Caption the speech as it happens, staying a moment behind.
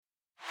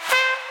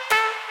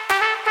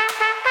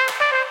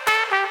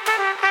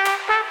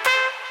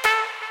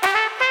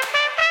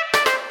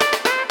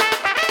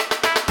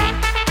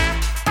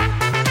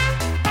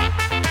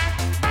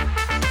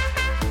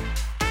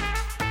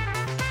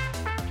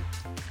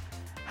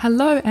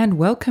Hello and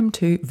welcome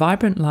to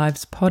Vibrant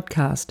Lives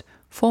podcast,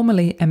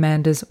 formerly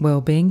Amanda's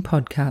Wellbeing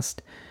podcast.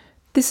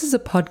 This is a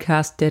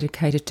podcast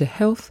dedicated to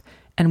health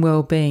and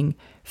well-being,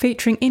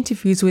 featuring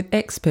interviews with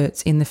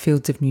experts in the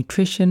fields of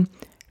nutrition,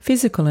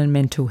 physical and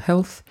mental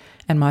health,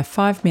 and my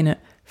 5-minute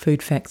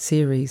food fact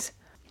series.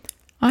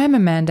 I am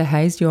Amanda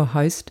Hayes, your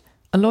host,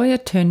 a lawyer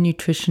turned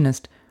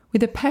nutritionist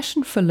with a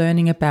passion for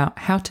learning about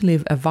how to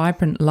live a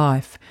vibrant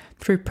life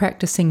through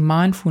practicing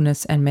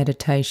mindfulness and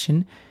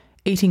meditation,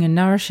 eating a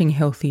nourishing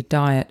healthy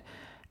diet,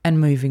 and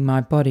moving my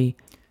body,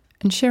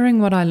 and sharing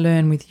what I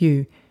learn with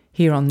you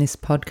here on this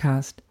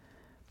podcast.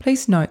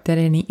 Please note that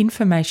any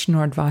information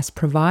or advice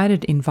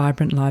provided in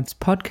Vibrant Lives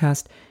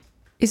podcast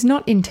is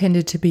not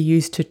intended to be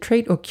used to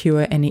treat or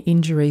cure any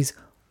injuries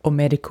or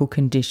medical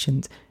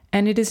conditions,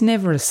 and it is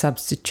never a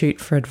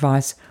substitute for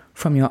advice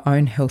from your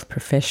own health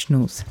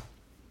professionals.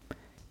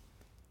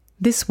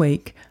 This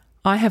week,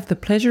 I have the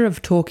pleasure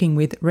of talking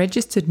with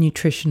registered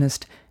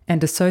nutritionist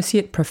and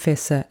Associate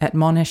Professor at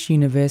Monash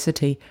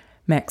University,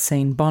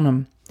 Maxine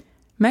Bonham.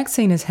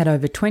 Maxine has had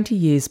over 20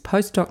 years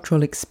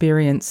postdoctoral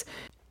experience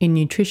in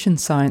nutrition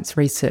science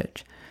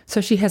research, so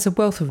she has a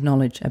wealth of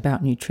knowledge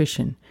about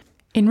nutrition.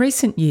 In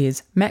recent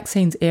years,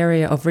 Maxine's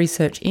area of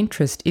research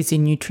interest is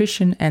in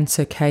nutrition and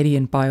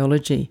circadian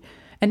biology,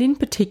 and in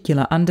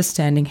particular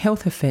understanding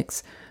health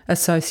effects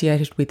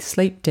associated with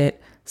sleep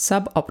debt,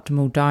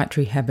 suboptimal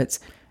dietary habits,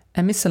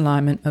 and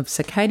misalignment of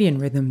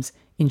circadian rhythms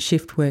in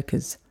shift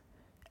workers.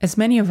 As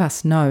many of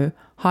us know,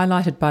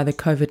 highlighted by the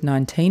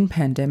COVID-19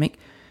 pandemic,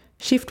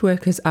 shift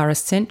workers are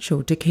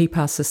essential to keep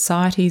our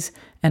societies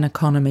and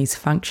economies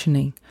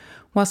functioning.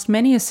 Whilst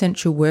many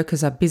essential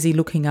workers are busy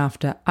looking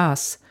after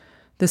us,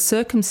 the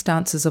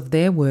circumstances of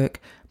their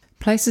work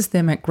places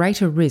them at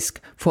greater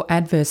risk for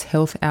adverse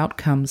health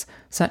outcomes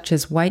such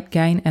as weight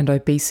gain and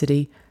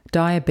obesity,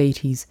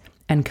 diabetes,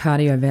 and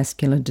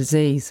cardiovascular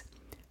disease.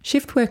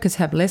 Shift workers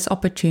have less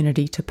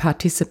opportunity to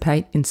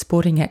participate in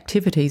sporting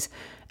activities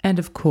and,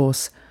 of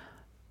course,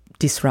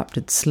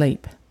 disrupted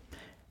sleep.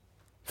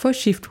 For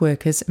shift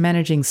workers,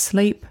 managing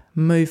sleep,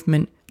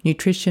 movement,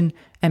 nutrition,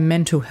 and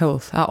mental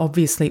health are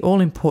obviously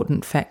all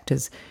important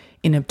factors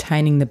in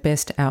obtaining the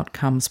best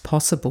outcomes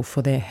possible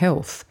for their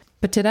health.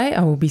 But today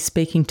I will be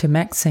speaking to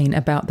Maxine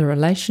about the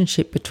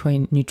relationship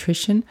between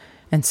nutrition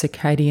and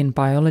circadian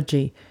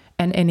biology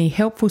and any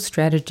helpful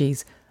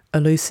strategies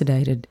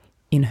elucidated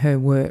in her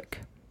work.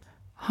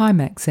 Hi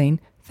Maxine,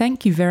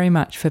 thank you very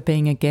much for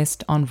being a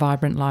guest on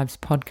Vibrant Lives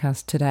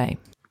podcast today.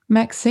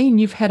 Maxine,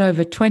 you've had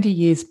over 20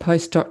 years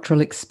postdoctoral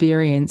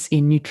experience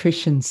in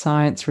nutrition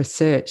science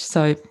research,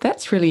 so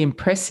that's really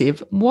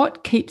impressive.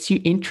 What keeps you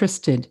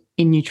interested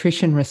in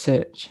nutrition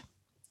research?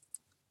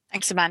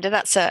 Thanks, Amanda.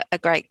 That's a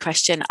great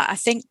question. I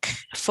think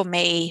for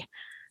me,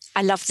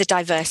 I love the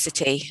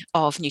diversity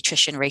of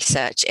nutrition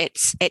research.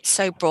 It's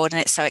so broad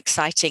and it's so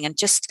exciting. And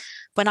just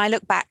when I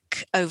look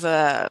back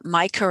over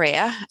my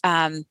career,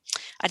 I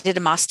did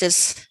a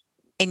master's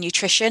in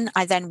nutrition.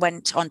 I then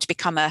went on to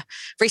become a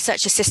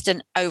research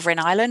assistant over in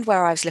Ireland,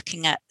 where I was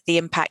looking at the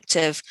impact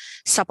of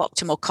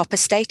suboptimal copper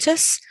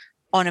status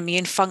on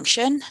immune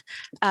function.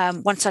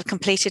 Once I'd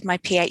completed my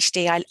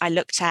PhD, I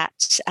looked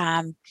at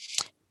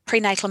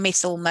prenatal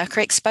methyl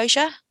mercury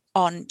exposure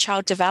on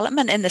child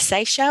development in the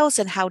Seychelles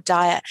and how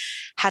diet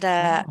had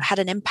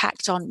an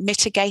impact on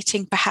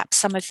mitigating perhaps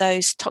some of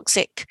those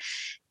toxic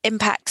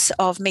impacts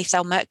of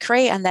methyl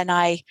mercury. And then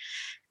I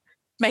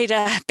made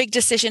a big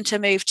decision to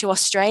move to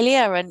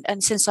Australia.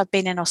 And since I've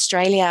been in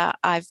Australia,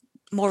 I've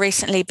more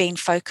recently been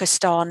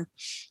focused on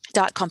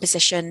diet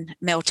composition,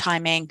 meal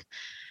timing,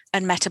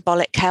 and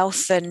metabolic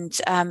health, and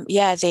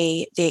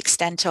the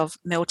extent of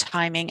meal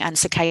timing and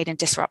circadian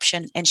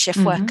disruption in shift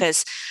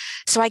workers.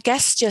 So I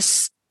guess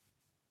just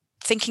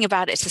thinking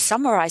about it to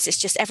summarize, it's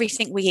just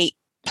everything we eat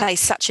plays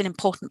such an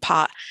important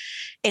part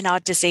in our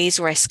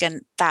disease risk,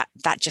 and that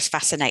just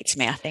fascinates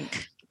me, I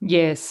think.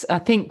 Yes, I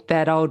think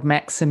that old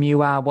maxim,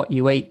 you are what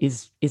you eat,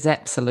 is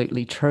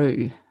absolutely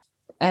true.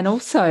 And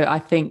also, I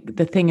think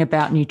the thing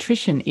about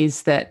nutrition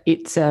is that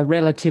it's a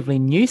relatively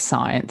new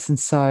science, and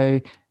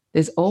so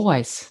there's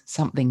always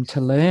something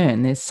to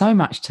learn. There's so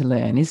much to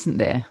learn, isn't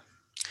there?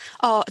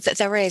 Oh,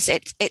 there is.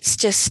 It's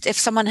just, if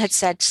someone had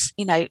said,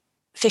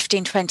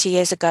 15, 20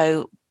 years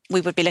ago, we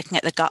would be looking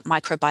at the gut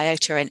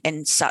microbiota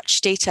in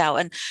such detail.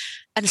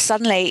 And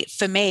suddenly,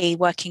 for me,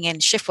 working in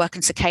shift work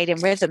and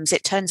circadian rhythms,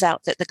 it turns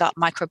out that the gut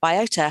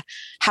microbiota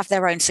have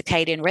their own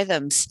circadian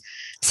rhythms.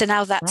 So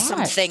now that's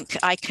something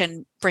I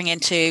can bring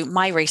into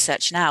my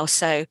research now.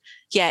 So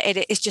yeah,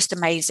 it is just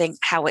amazing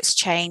how it's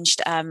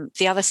changed.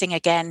 The other thing,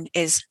 again,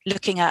 is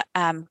looking at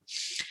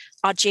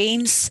our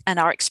genes and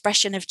our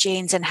expression of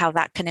genes and how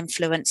that can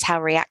influence how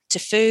we react to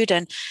food.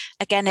 And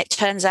again, it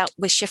turns out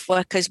with shift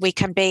workers, we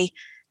can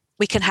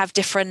have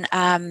different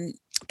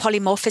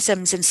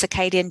polymorphisms in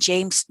circadian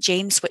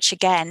genes, which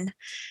again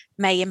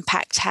may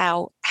impact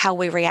how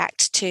we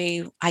react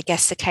to, I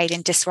guess,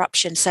 circadian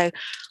disruption. So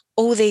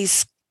all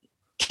these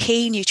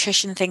key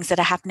nutrition things that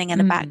are happening in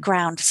the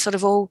background sort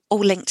of all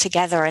linked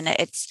together, and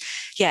it's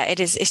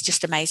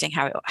just amazing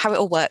how it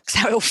all works,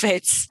 how it all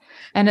fits.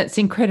 And it's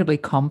incredibly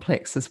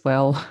complex as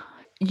well.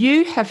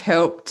 You have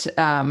helped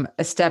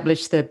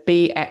establish the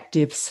Be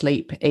Active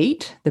Sleep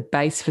Eat, the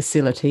base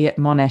facility at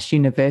Monash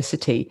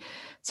University.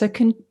 So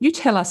can you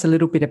tell us a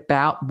little bit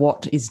about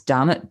what is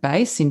done at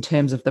BASE in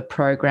terms of the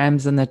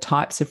programs and the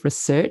types of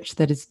research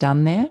that is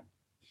done there?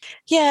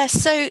 Yeah,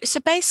 so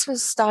BASE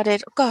was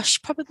started,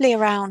 gosh, probably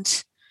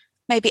around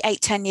maybe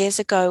 8-10 years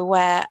ago,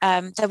 where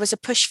there was a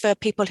push for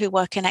people who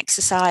work in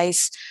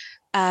exercise,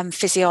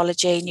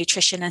 physiology,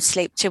 nutrition, and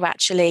sleep to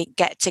actually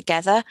get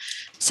together.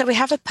 So we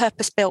have a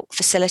purpose-built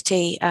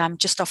facility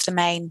just off the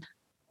main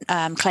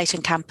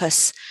Clayton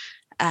campus.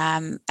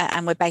 And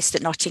we're based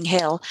at Notting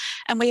Hill.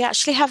 And we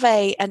actually have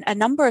a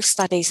number of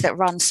studies that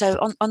run. So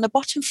on the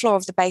bottom floor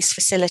of the base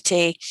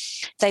facility,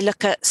 they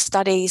look at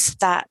studies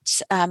that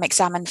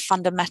examine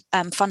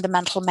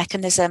fundamental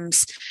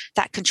mechanisms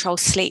that control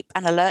sleep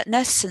and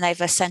alertness. And they have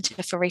a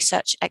Centre for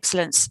Research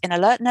Excellence in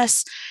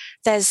Alertness.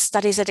 There's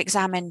studies that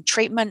examine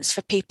treatments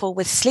for people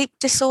with sleep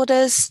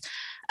disorders.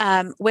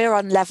 We're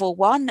on level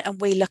 1, and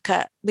we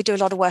do a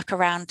lot of work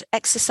around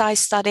exercise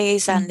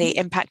studies and the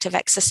impact of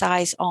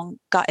exercise on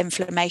gut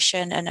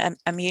inflammation and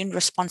immune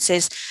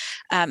responses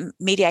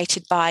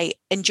mediated by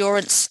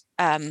endurance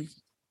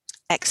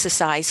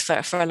exercise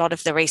for a lot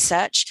of the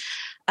research.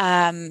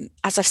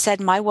 As I've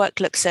said, my work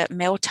looks at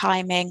meal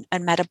timing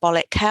and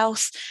metabolic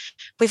health.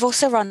 We've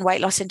also run weight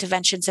loss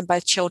interventions in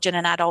both children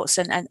and adults,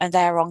 and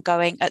they're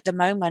ongoing at the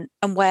moment.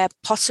 And where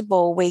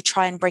possible, I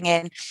try and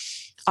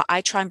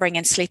bring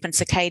in sleep and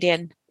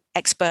circadian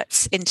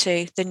experts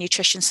into the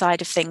nutrition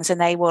side of things,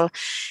 and they will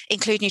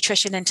include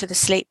nutrition into the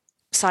sleep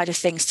side of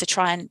things to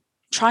try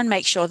and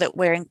make sure that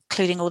we're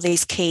including all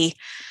these key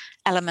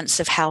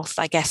elements of health,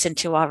 I guess,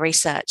 into our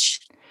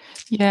research.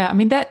 Yeah, I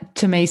mean, that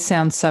to me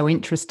sounds so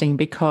interesting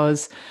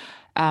because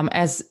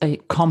as a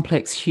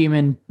complex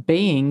human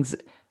beings,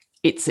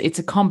 it's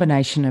a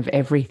combination of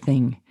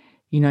everything.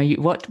 You know,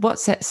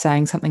 what's that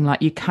saying? Something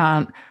like you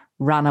can't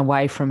run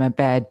away from a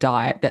bad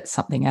diet. That's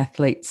something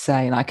athletes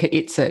say. Like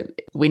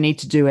we need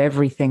to do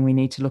everything. We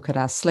need to look at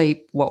our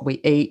sleep, what we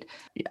eat,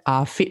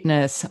 our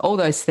fitness, all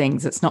those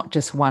things. It's not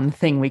just one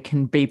thing. We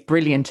can be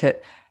brilliant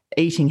at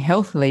eating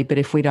healthily, but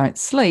if we don't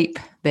sleep,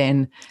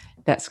 then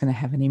that's going to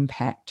have an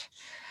impact.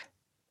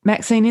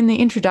 Maxine, in the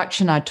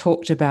introduction, I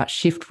talked about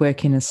shift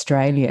work in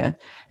Australia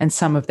and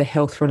some of the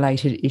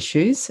health-related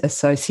issues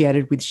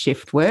associated with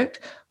shift work.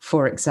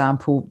 For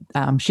example,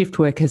 shift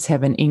workers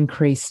have an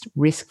increased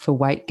risk for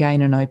weight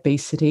gain and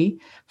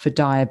obesity, for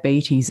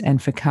diabetes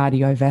and for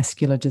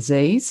cardiovascular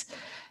disease.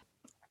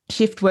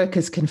 Shift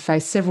workers can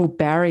face several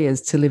barriers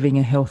to living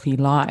a healthy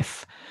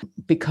life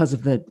because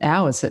of the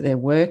hours that they're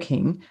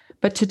working.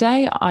 But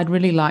today I'd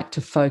really like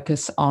to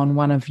focus on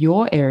one of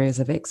your areas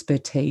of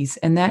expertise,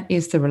 and that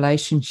is the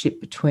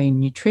relationship between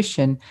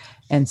nutrition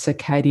and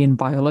circadian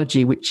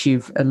biology, which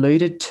you've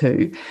alluded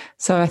to.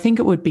 So I think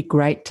it would be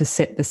great to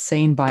set the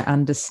scene by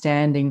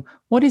understanding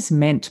what is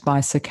meant by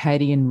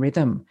circadian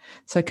rhythm.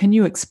 So can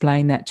you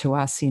explain that to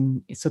us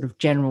in sort of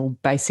general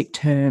basic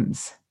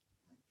terms?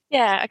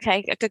 Yeah,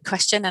 okay, a good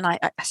question. And I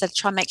said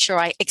try and make sure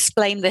I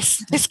explain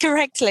this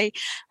correctly.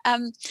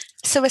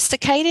 So a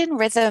circadian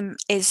rhythm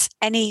is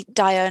any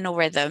diurnal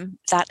rhythm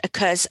that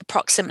occurs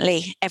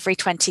approximately every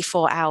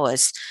 24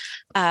 hours.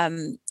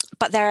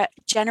 But they're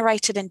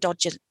generated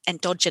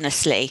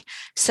endogenously.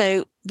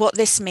 So what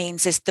this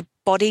means is the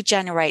body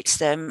generates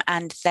them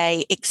and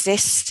they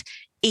exist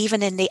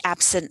even in the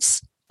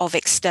absence of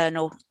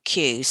external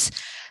cues.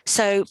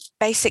 So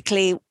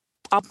basically,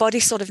 our body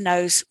sort of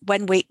knows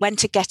when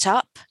to get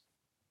up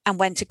and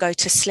when to go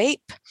to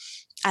sleep.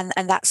 And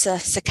that's a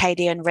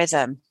circadian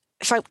rhythm.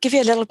 If I give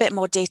you a little bit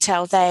more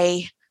detail,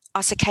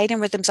 our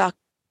circadian rhythms are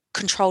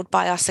controlled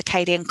by our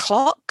circadian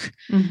clock.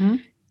 Mm-hmm.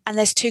 And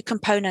there's two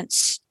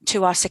components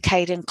to our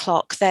circadian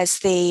clock. There's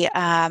the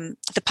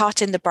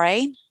part in the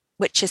brain,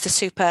 which is the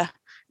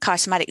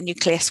suprachiasmatic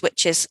nucleus,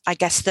 which is, I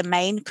guess, the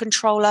main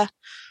controller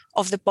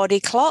of the body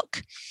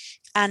clock.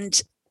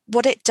 And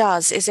what it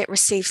does is it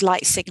receives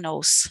light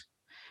signals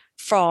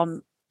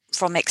from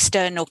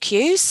external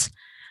cues.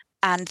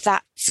 And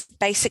that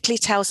basically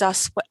tells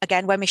us,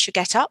 again, when we should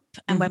get up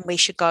and when we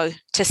should go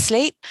to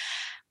sleep.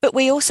 But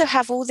we also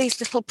have all these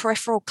little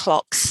peripheral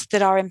clocks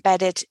that are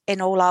embedded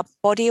in all our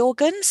body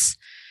organs.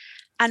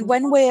 And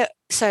when we're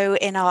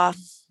in our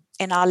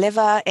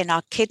liver, in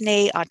our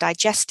kidney, our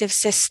digestive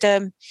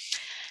system.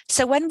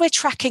 So when we're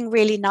tracking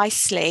really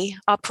nicely,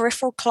 our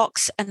peripheral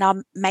clocks and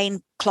our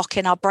main clock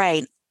in our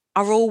brain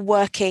are all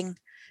working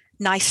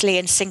nicely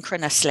and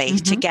synchronously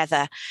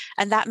together.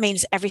 And that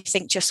means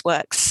everything just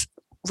works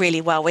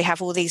really well. We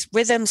have all these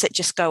rhythms that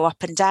just go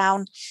up and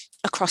down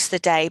across the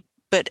day,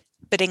 but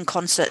in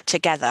concert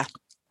together.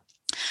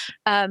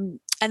 And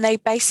they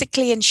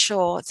basically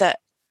ensure that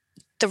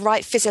the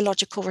right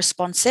physiological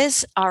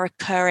responses are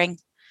occurring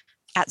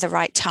at the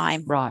right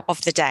time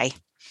of the day.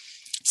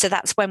 So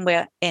that's when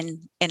we're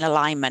in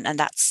alignment, and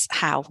that's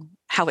how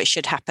it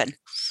should happen.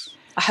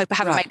 I hope I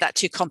haven't made that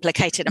too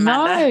complicated,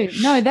 Amanda.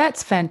 No,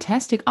 that's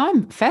fantastic.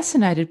 I'm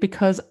fascinated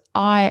because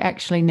I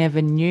actually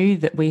never knew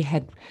that we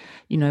had,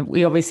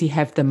 we obviously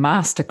have the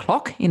master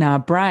clock in our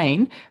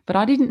brain, but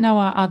I didn't know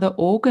our other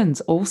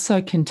organs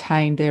also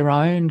contain their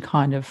own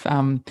kind of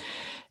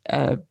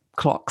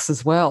clocks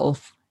as well,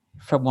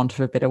 for want of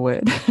a better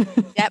word.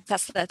 Yep,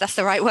 that's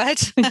the right word.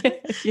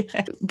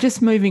 Yeah.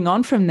 Just moving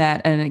on from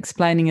that and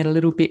explaining it a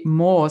little bit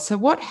more. So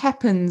what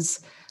happens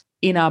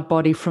in our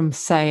body from,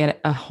 say,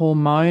 a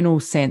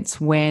hormonal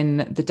sense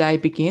when the day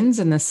begins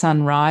and the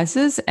sun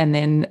rises, and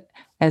then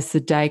as the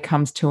day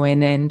comes to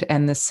an end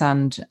and the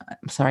sun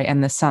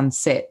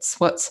sets?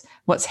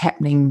 What's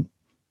happening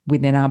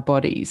within our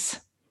bodies?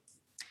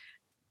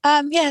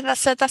 Yeah,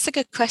 that's a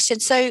good question.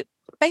 So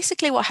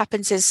basically what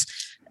happens is,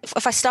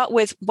 if I start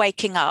with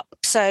waking up,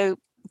 so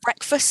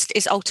breakfast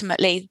is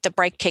ultimately the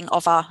breaking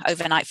of our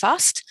overnight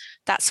fast.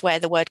 That's where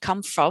the word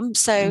comes from.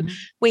 So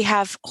we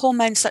have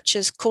hormones such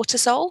as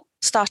cortisol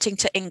starting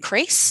to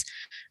increase,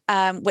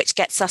 which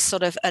gets us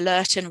sort of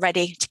alert and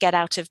ready to get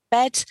out of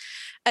bed.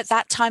 At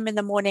that time in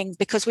the morning,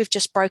 because we've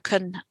just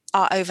broken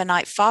our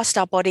overnight fast,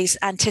 our body's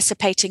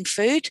anticipating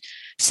food.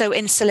 So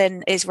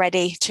insulin is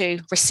ready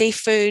to receive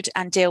food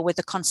and deal with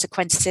the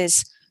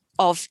consequences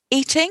of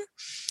eating.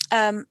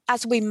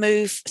 As we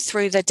move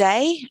through the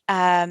day,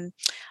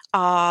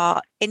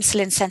 our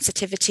insulin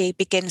sensitivity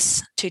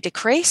begins to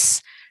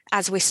decrease.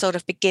 As we sort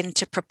of begin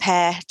to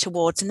prepare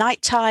towards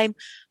nighttime,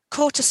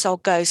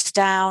 cortisol goes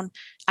down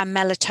and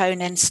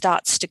melatonin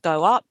starts to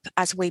go up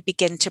as we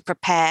begin to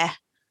prepare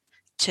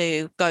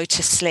to go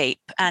to sleep.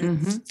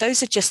 And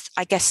those are just,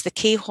 I guess, the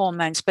key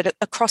hormones. But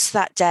across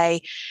that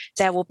day,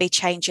 there will be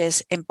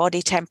changes in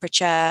body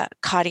temperature,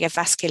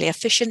 cardiovascular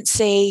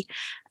efficiency,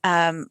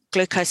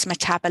 glucose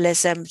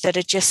metabolism, that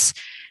are just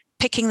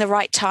picking the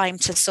right time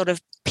to sort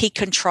of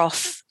peak and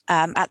trough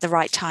at the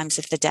right times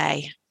of the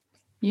day.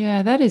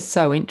 Yeah, that is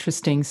so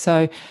interesting.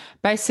 So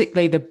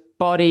basically the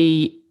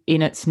body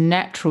in its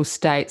natural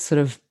state sort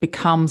of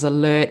becomes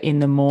alert in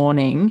the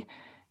morning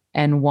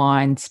and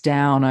winds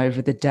down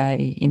over the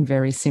day, in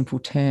very simple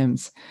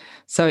terms.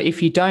 So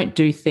if you don't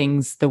do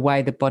things the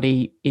way the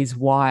body is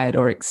wired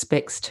or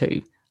expects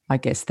to, I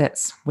guess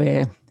that's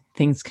where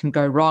things can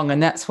go wrong.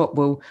 And that's what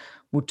we'll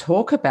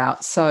talk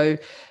about. So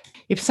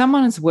if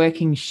someone is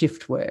working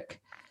shift work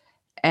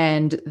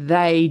and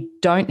they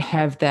don't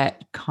have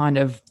that kind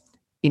of,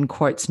 in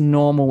quotes,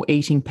 normal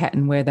eating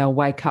pattern where they'll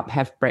wake up,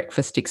 have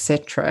breakfast,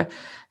 etc.,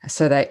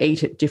 so they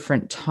eat at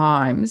different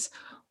times,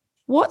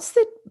 what's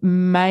the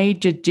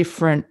major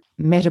different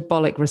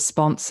metabolic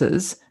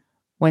responses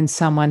when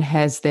someone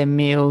has their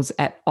meals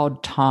at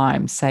odd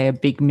times, say a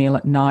big meal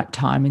at night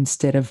time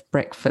instead of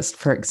breakfast,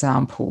 for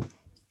example?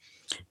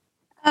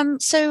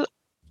 So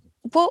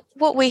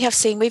what we have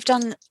seen, we've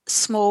done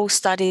small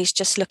studies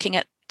just looking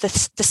at the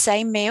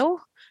same meal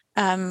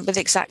with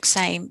exact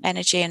same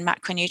energy and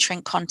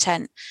macronutrient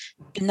content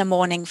in the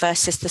morning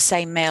versus the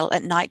same meal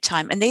at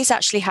nighttime. And these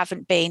actually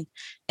haven't been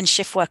in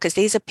shift workers.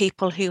 These are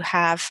people who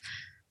have,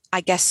 I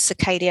guess,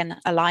 circadian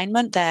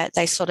alignment.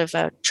 They sort of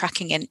are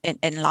tracking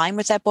in line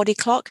with their body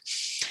clock.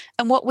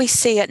 And what we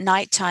see at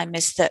nighttime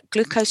is that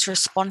glucose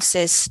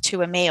responses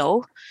to a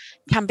meal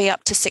can be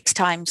up to 6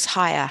 times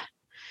higher.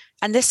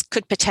 And this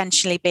could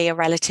potentially be a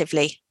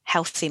relatively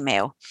healthy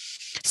meal.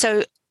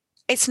 So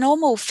it's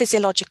normal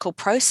physiological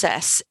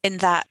process in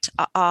that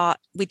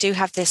we do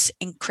have this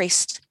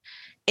increased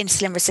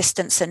insulin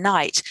resistance at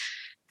night.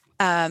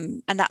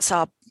 And that's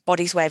our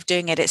body's way of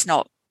doing it. It's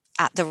not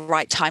at the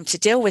right time to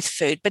deal with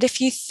food. But if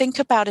you think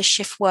about a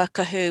shift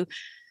worker who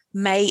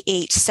may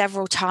eat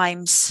several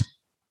times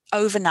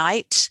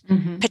overnight,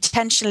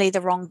 potentially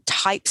the wrong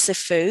types of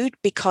food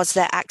because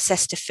their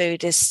access to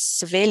food is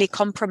severely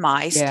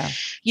compromised,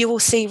 you will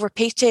see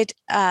repeated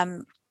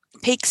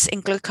peaks in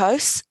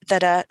glucose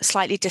that are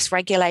slightly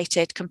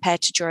dysregulated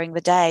compared to during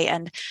the day.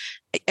 And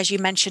as you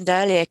mentioned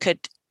earlier,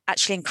 could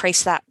actually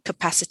increase that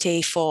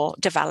capacity for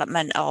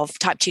development of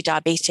type 2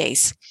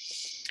 diabetes.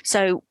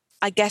 So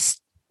I guess,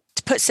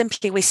 to put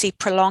simply, we see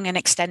prolonged and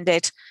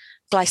extended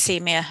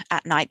glycemia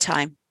at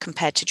nighttime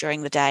compared to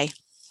during the day.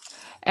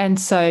 And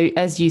so,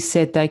 as you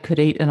said, they could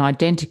eat an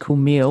identical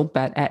meal,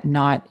 but at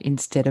night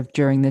instead of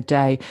during the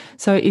day.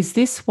 So is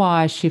this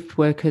why shift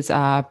workers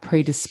are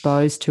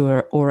predisposed to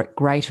or at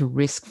greater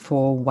risk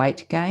for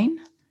weight gain?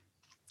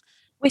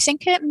 We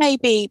think it may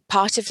be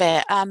part of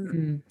it.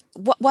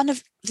 One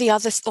of the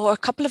others, or a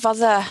couple of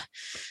other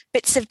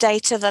bits of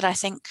data that I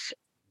think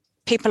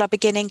people are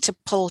beginning to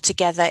pull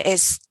together,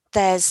 is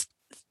there's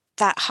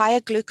that higher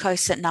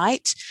glucose at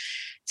night.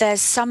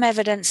 There's some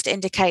evidence to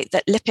indicate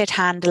that lipid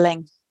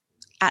handling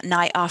at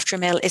night after a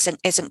meal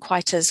isn't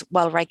quite as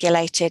well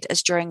regulated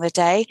as during the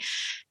day.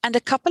 And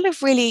a couple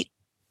of really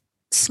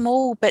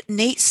small but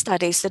neat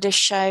studies that have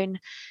shown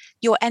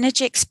your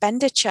energy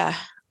expenditure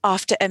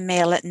after a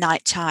meal at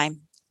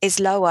nighttime is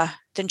lower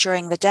than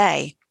during the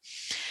day.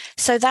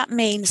 So that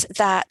means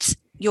that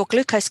your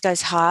glucose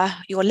goes higher,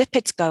 your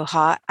lipids go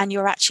higher, and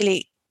you're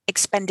actually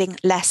expending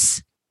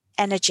less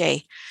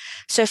energy.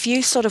 So if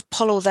you sort of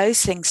pull all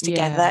those things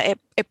together,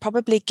 it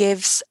probably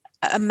gives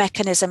a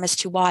mechanism as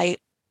to why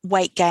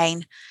weight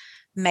gain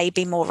may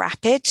be more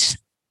rapid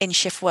in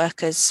shift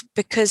workers,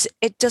 because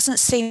it doesn't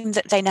seem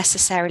that they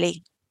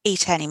necessarily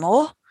eat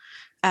anymore.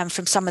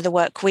 From some of the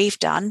work we've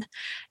done,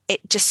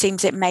 it just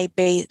seems it may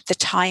be the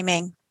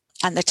timing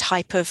and the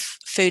type of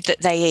food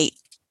that they eat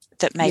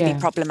that may be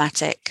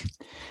problematic.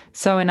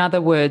 So in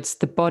other words,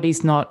 the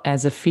body's not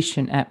as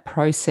efficient at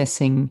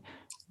processing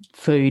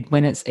food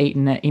when it's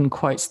eaten at, in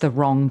quotes, the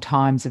wrong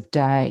times of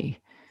day.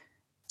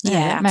 No,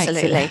 yeah,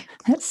 absolutely.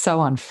 That's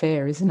so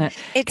unfair, isn't it?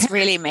 It's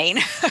really mean.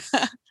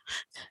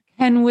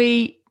 Can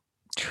we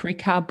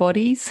trick our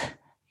bodies,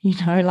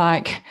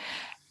 like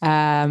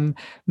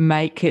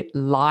make it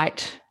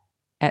light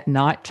at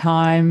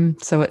nighttime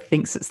so it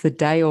thinks it's the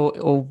day,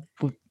 or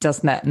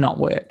doesn't that not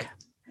work?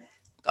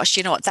 Gosh,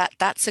 you know what?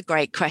 That's a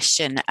great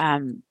question.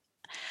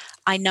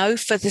 I know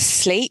for the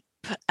sleep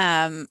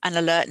and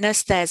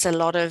alertness, there's a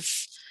lot of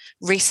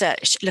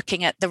research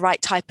looking at the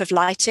right type of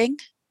lighting.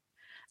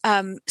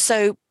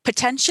 So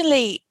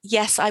potentially,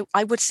 yes,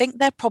 I would think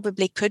there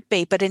probably could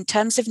be, but in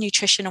terms of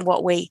nutrition and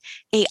what we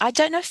eat, I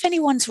don't know if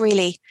anyone's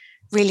really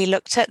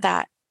looked at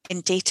that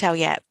in detail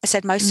yet. I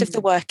said most of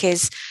the work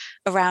is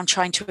around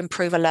trying to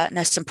improve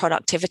alertness and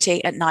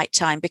productivity at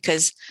nighttime,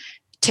 because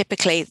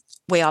typically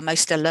we are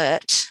most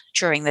alert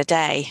during the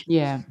day.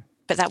 Yeah.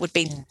 But that would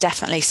be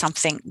definitely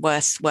something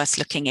worth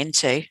looking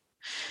into.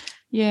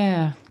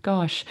 Yeah,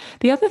 gosh.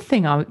 The other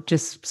thing I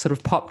just sort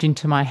of popped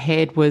into my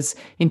head was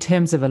in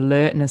terms of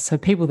alertness. So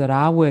people that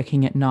are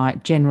working at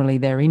night, generally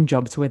they're in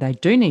jobs where they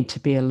do need to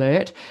be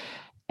alert.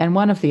 And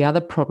one of the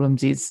other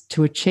problems is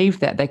to achieve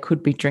that, they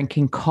could be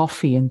drinking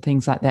coffee and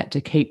things like that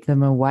to keep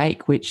them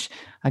awake, which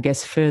I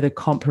guess further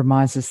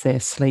compromises their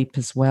sleep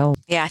as well.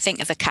 Yeah, I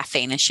think the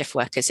caffeine in shift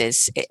workers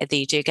is that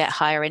you do get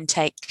higher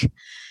intake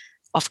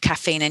of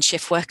caffeine in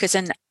shift workers,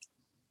 and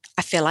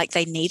I feel like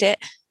they need it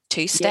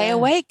to stay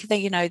awake.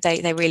 They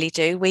really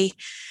do. We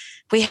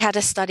had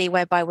a study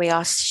whereby we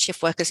asked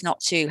shift workers not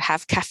to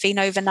have caffeine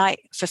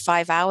overnight for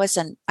 5 hours,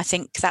 and I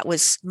think that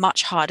was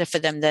much harder for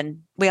them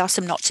than we asked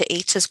them not to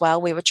eat as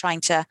well. We were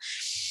trying to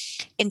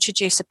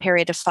introduce a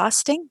period of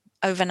fasting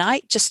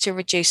overnight just to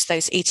reduce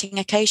those eating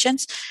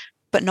occasions,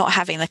 but not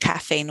having the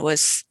caffeine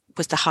was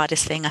the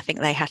hardest thing I think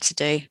they had to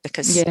do,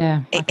 because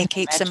it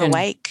keeps them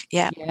awake.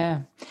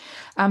 Yeah.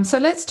 So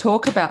let's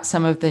talk about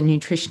some of the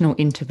nutritional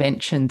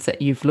interventions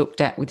that you've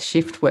looked at with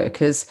shift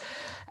workers.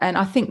 And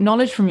I think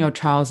knowledge from your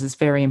trials is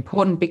very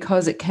important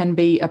because it can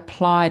be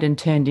applied and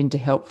turned into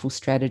helpful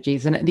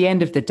strategies. And at the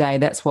end of the day,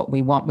 that's what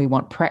we want. We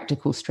want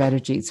practical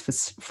strategies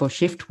for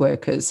shift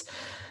workers.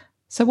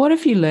 So what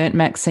have you learnt,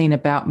 Maxine,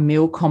 about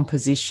meal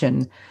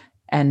composition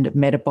and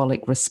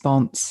metabolic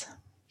response?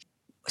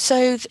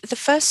 So the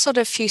first sort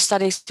of few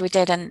studies we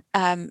did, and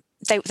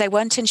they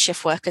weren't in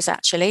shift workers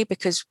actually,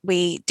 because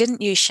we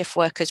didn't use shift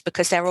workers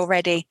because they're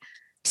already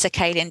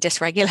circadian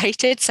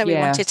dysregulated. So we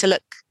wanted to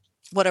look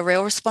what a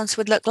real response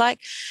would look like.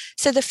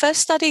 So the first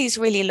studies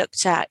really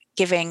looked at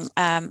giving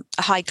a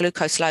high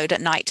glucose load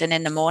at night and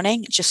in the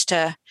morning, just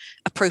a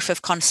proof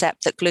of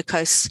concept that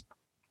glucose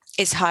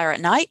is higher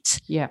at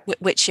night,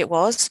 which it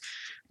was.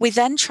 We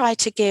then tried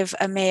to give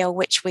a meal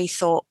which we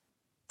thought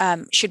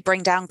should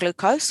bring down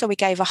glucose. So we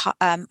gave a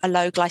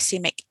low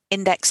glycemic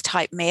index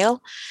type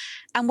meal.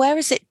 And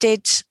whereas it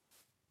did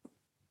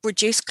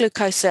reduce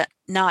glucose at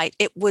night,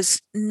 it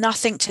was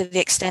nothing to the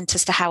extent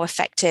as to how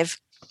effective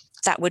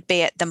that would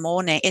be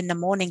in the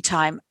morning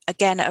time.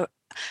 Again, a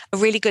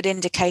really good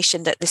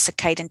indication that the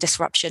circadian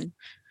disruption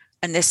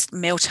and this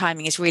meal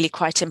timing is really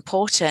quite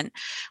important.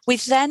 We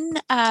then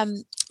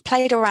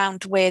played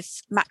around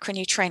with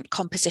macronutrient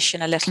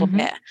composition a little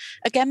bit,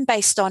 again,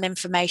 based on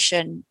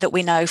information that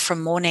we know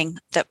from morning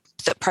that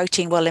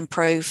protein will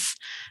improve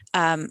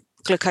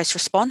glucose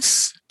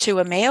response to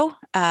a meal.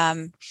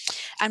 And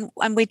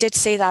we did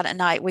see that at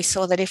night. We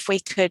saw that if we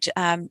could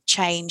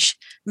change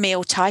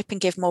meal type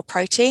and give more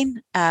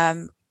protein,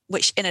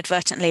 which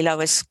inadvertently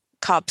lowers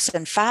carbs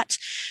and fat,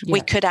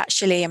 we could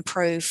actually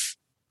improve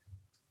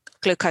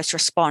glucose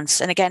response.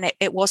 And again,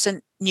 it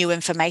wasn't new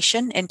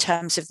information in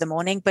terms of the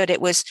morning, but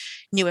it was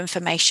new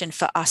information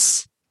for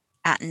us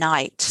at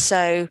night.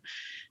 So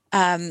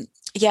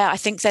I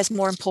think there's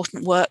more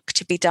important work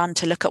to be done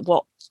to look at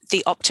what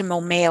the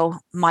optimal meal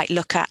might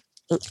look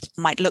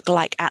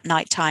like at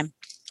nighttime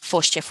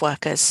for shift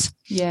workers.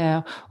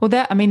 Yeah. Well,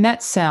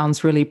 that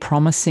sounds really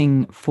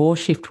promising for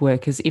shift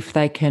workers if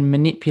they can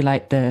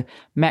manipulate the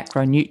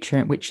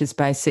macronutrient, which is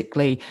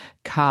basically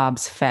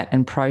carbs, fat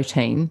and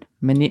protein,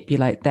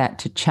 manipulate that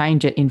to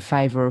change it in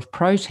favour of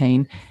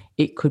protein.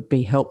 It could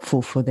be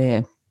helpful for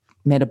their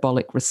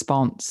metabolic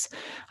response.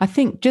 I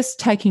think just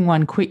taking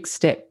one quick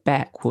step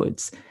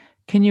backwards,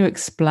 can you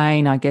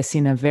explain, I guess,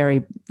 in a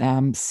very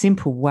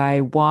simple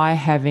way, why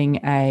having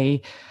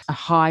a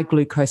high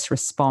glucose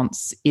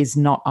response is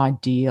not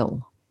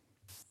ideal?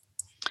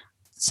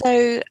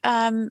 So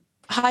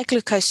high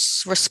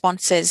glucose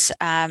responses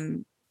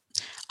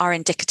are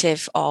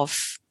indicative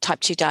of type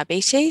 2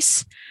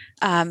 diabetes.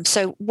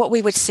 So what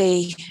we would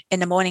see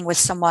in the morning with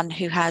someone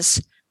who has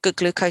good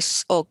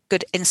glucose or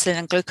good insulin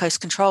and glucose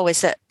control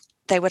is that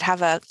they would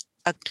have a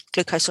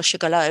glucose or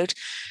sugar load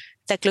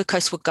their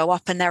glucose would go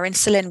up and their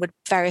insulin would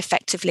very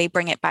effectively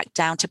bring it back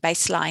down to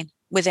baseline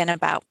within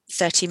about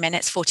 30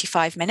 minutes,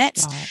 45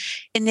 minutes. Right.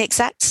 In the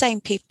exact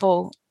same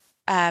people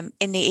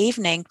in the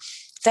evening,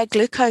 their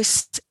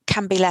glucose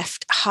can be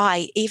left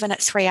high even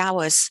at 3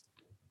 hours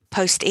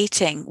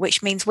post-eating,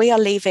 which means we are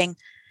leaving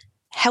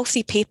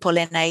healthy people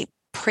in a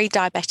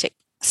pre-diabetic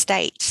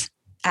state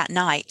at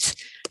night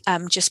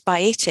just by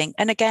eating.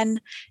 And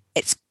again,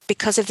 it's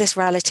because of this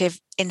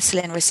relative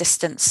insulin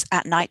resistance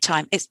at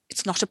nighttime.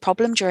 It's not a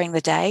problem during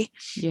the day.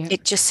 Yeah.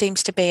 It just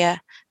seems to be an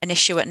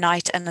issue at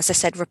night. And as I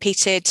said,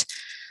 repeated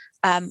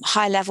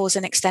high levels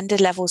and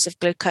extended levels of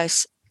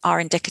glucose are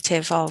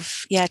indicative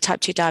of, type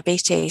 2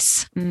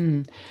 diabetes.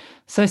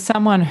 So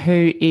someone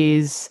who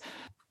is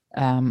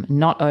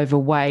not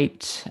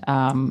overweight,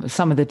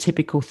 some of the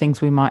typical things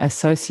we might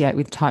associate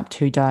with type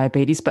 2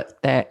 diabetes, but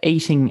they're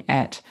eating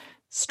at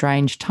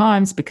strange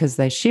times because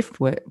they're shift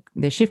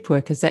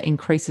workers, that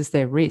increases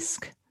their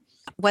risk.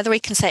 Whether we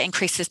can say it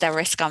increases their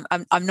risk,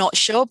 I'm not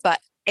sure, but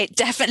it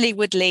definitely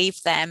would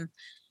leave them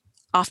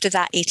after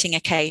that eating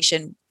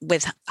occasion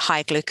with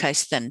higher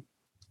glucose than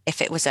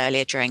if it was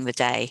earlier during the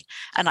day.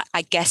 And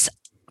I guess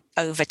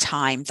over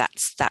time,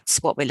 that's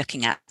what we're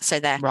looking at. So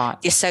the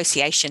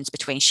associations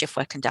between shift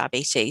work and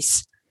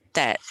diabetes,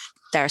 they're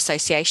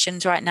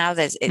associations right now.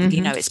 There's,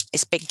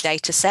 it's big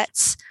data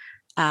sets,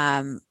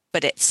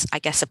 but it's, I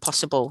guess, a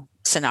possible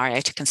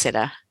scenario to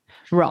consider.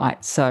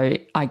 Right. So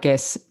I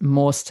guess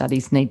more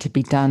studies need to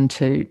be done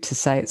to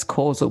say it's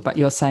causal, but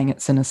you're saying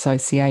it's an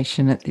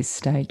association at this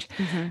stage.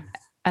 Mm-hmm.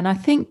 And I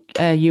think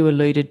you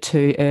alluded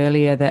to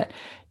earlier that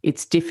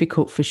it's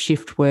difficult for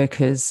shift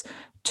workers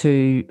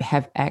to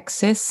have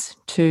access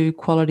to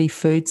quality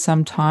food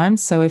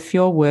sometimes. So if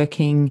you're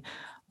working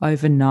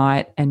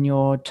overnight and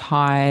you're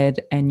tired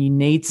and you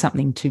need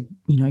something to,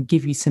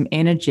 give you some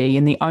energy,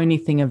 and the only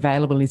thing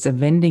available is a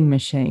vending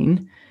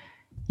machine,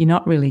 you're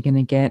not really going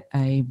to get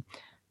a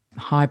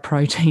high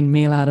protein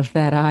meal out of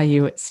that, are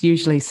you? It's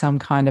usually some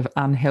kind of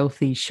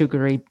unhealthy,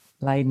 sugary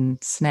laden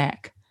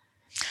snack.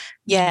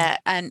 Yeah,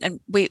 and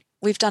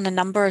we've done a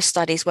number of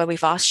studies where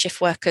we've asked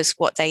shift workers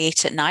what they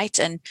eat at night,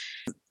 and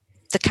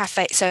the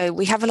cafe. So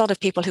we have a lot of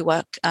people who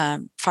work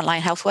frontline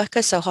health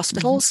workers, so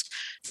hospitals.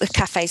 Mm-hmm. The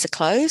cafes are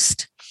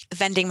closed.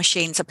 Vending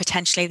machines are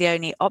potentially the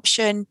only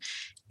option.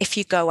 If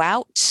you go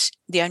out,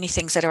 the only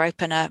things that are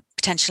open are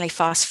potentially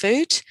fast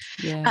food.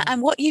 Yeah.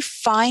 And what you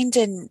find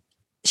in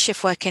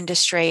shift work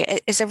industry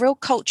is a real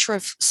culture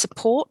of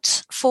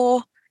support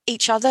for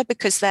each other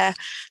because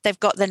they've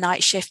got the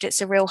night shift.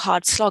 It's a real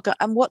hard slog.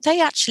 And what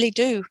they actually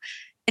do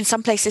in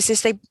some places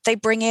is they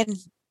bring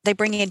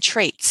in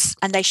treats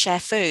and they share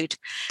food.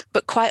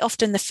 But quite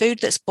often the food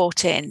that's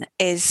bought in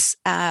is,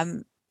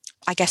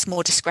 I guess,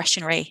 more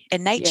discretionary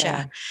in nature.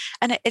 Yeah.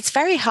 And it's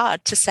very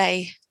hard to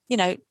say,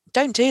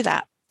 don't do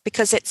that,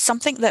 because it's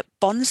something that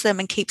bonds them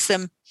and keeps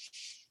them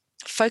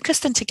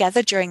focused and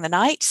together during the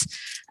night.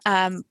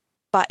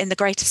 But in the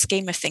greater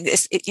scheme of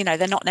things,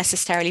 they're not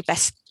necessarily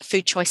best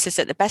food choices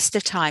at the best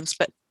of times,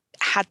 but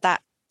had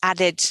that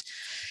added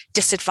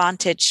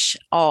disadvantage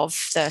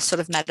of the sort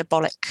of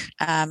metabolic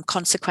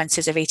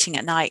consequences of eating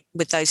at night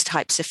with those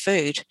types of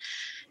food.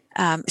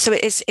 So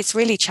it's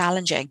really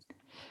challenging.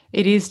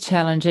 It is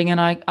challenging.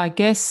 And I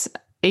guess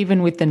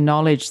even with the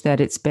knowledge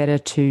that it's better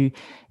to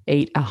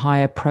eat a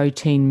higher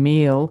protein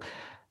meal,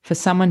 for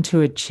someone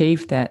to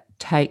achieve that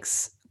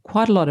takes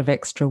quite a lot of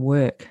extra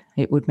work.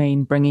 It would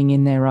mean bringing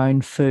in their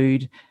own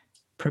food,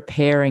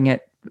 preparing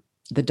it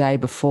the day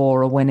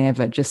before or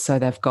whenever, just so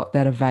they've got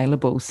that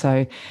available.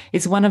 So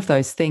it's one of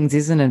those things,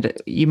 isn't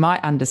it? You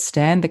might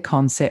understand the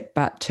concept,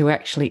 but to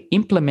actually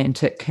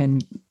implement it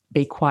can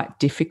be quite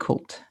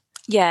difficult.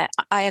 Yeah,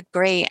 I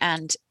agree.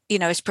 And,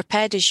 as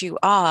prepared as you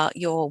are,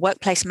 your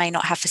workplace may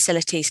not have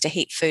facilities to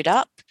heat food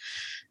up.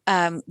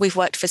 We've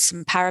worked for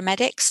some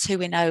paramedics who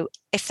we know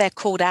if they're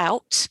called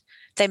out,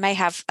 they may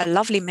have a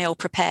lovely meal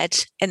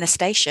prepared in the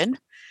station.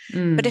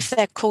 But if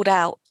they're called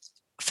out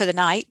for the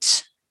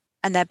night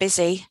and they're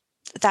busy,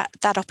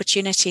 that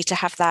opportunity to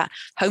have that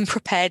home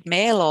prepared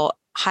meal or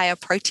higher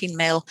protein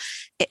meal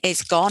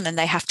is gone, and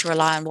they have to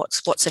rely on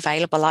what's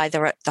available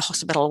either at the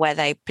hospital where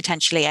they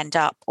potentially end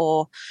up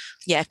or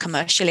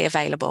commercially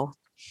available.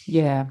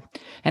 Yeah.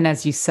 And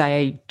as you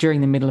say,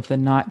 during the middle of the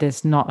night,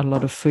 there's not a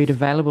lot of food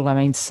available. I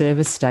mean,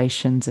 service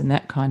stations and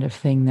that kind of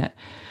thing that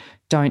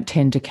don't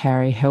tend to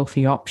carry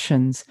healthy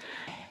options.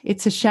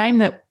 It's a shame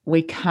that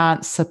we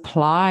can't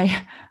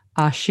supply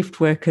our shift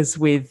workers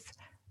with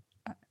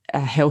a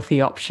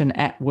healthy option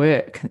at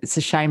work. It's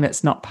a shame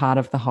it's not part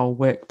of the whole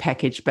work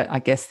package, but I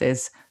guess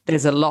there's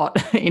a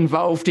lot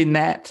involved in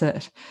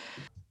that.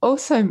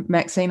 Also,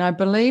 Maxine, I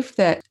believe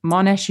that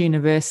Monash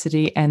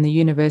University and the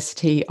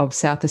University of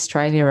South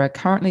Australia are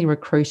currently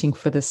recruiting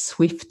for the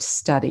SWIFT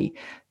study.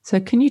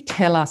 So can you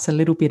tell us a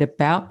little bit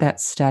about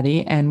that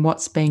study and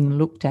what's being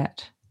looked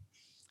at?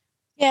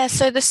 Yeah,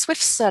 so the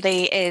SWIFT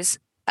study is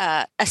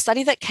a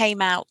study that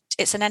came out.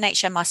 It's an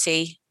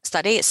NHMRC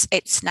study.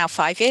 It's now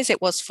 5 years.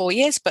 It was 4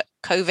 years, but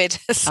COVID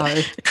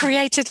has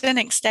created an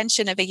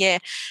extension of a year.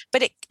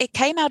 But it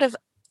came out of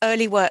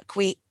early work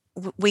we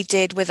we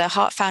did with a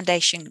Heart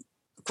Foundation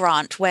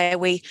grant, where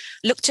we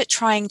looked at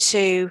trying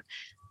to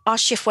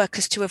ask shift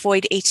workers to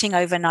avoid eating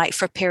overnight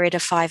for a period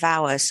of 5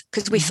 hours,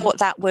 because we thought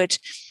that would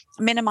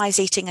minimize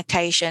eating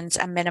occasions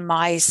and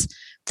minimize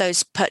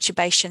those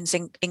perturbations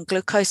in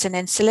glucose and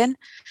insulin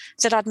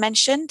that I'd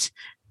mentioned.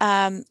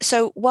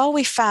 So while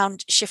we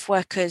found shift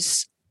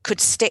workers could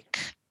stick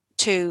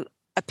to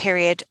a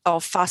period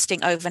of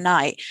fasting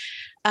overnight,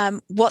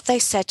 what they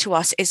said to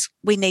us is,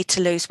 we need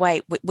to lose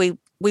weight.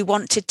 We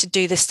wanted to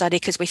do this study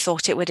because we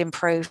thought it would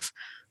improve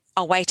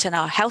our weight and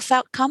our health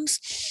outcomes.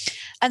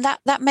 And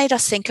that made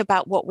us think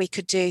about what we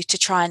could do to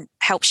try and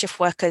help shift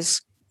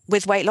workers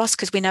with weight loss,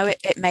 because we know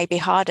it may be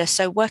harder.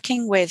 So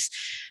working with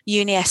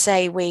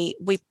UniSA, we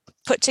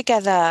put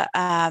together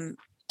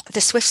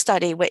the SWIFT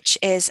study, which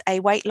is a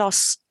weight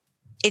loss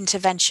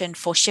intervention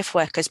for shift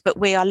workers, but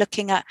we are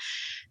looking at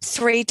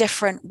 3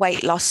 different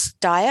weight loss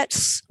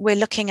diets. We're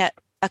looking at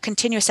a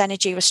continuous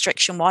energy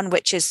restriction one,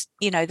 which is,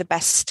 the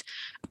best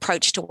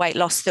approach to weight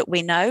loss that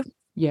we know.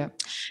 Yeah.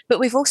 But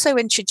we've also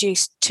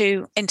introduced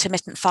 2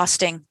 intermittent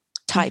fasting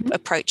type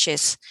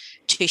approaches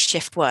to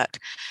shift work.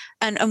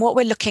 And what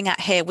we're looking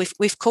at here,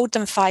 we've called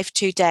them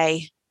 5-2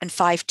 day and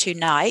 5-2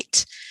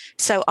 night.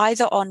 So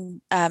either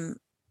on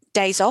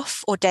days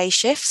off or day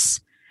shifts,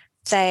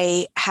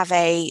 they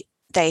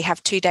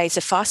have 2 days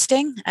of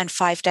fasting and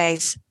 5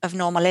 days of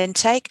normal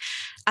intake.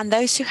 And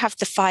those who have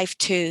the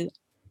 5-2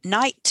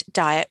 night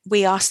diet,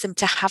 we ask them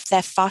to have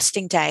their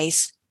fasting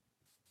days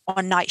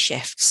on night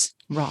shifts.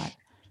 Right.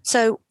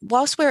 So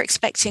whilst we're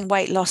expecting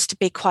weight loss to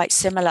be quite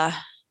similar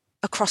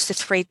across the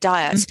 3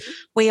 diets,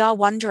 we are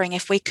wondering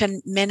if we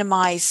can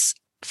minimize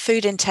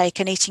food intake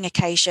and eating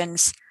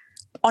occasions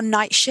on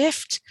night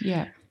shift,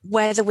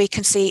 whether we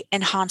can see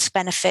enhanced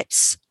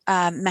benefits,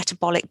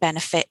 metabolic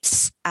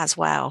benefits as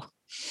well.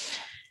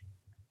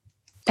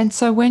 And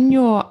so when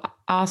you're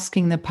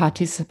asking the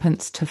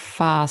participants to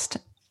fast,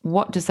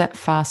 what does that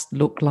fast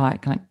look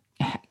like? Like,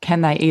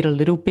 can they eat a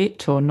little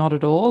bit or not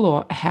at all,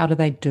 or how do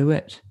they do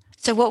it?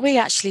 So what we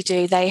actually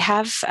do, they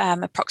have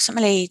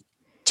approximately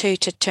 2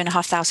 to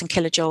 2,500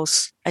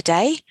 kilojoules a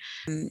day,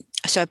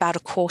 so about a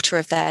quarter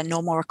of their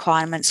normal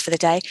requirements for the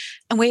day.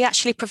 And we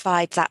actually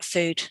provide that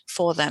food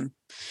for them.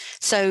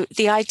 So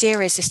the idea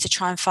is to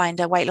try and find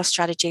a weight loss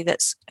strategy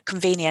that's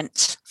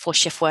convenient for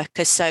shift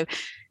workers. So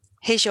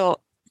here's your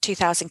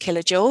 2,000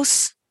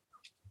 kilojoules,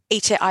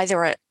 eat it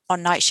either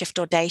on night shift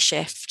or day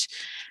shift.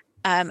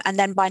 And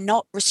then by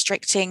not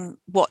restricting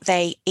what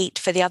they eat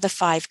for the other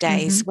 5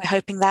 days, we're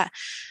hoping that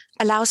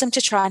allows them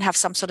to try and have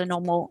some sort of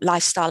normal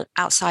lifestyle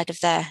outside of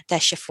their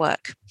shift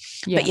work.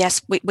 Yeah. But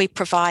yes, we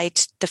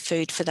provide the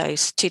food for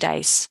those 2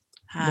 days.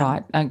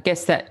 Right. I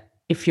guess that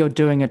if you're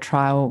doing a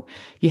trial,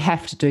 you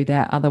have to do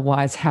that.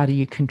 Otherwise, how do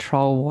you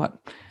control what?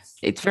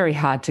 It's very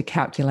hard to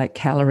calculate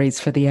calories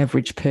for the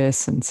average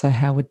person. So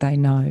how would they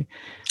know?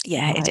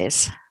 Yeah, right. It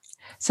is.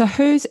 So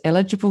who's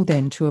eligible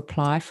then to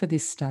apply for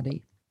this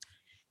study?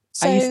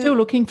 So, are you still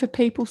looking for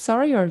people,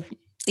 or...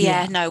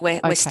 Yeah, no,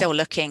 we're still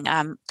looking.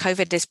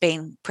 COVID has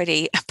been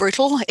pretty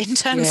brutal in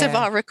terms of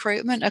our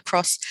recruitment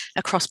across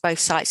both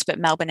sites, but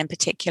Melbourne in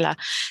particular.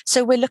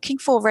 So we're looking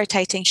for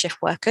rotating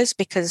shift workers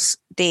because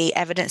the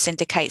evidence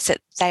indicates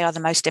that they are the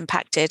most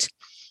impacted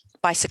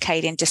by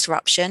circadian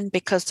disruption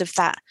because of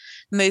that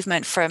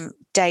movement from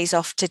days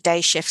off to day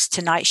shifts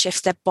to night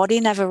shifts. Their body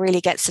never really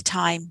gets the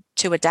time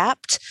to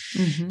adapt.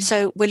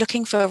 So we're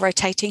looking for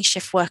rotating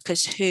shift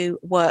workers who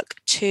work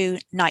 2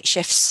 night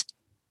shifts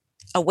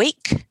a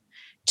week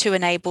to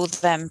enable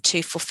them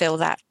to fulfill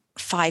that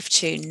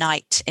 5-2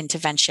 night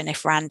intervention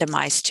if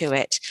randomized to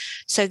it.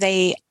 So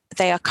they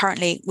are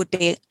currently would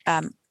be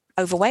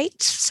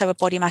overweight, so a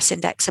body mass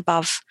index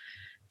above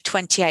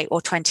 28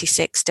 or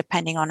 26,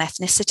 depending on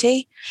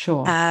ethnicity.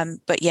 Sure.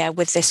 But yeah,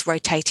 with this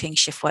rotating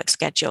shift work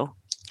schedule.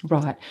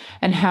 Right.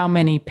 And how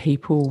many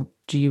people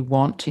do you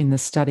want in the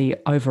study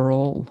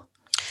overall?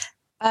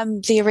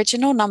 The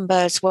original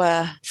numbers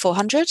were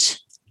 400.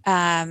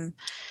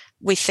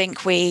 We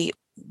think we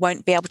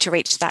won't be able to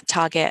reach that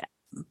target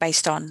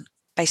based on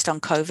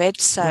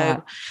COVID.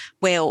 So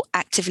we'll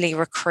actively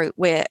recruit.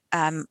 We're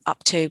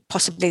up to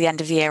possibly the end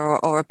of the year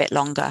or a bit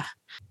longer,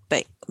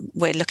 but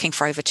we're looking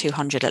for over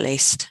 200 at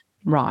least.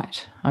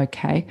 Right.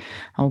 Okay.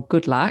 Oh,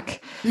 good luck.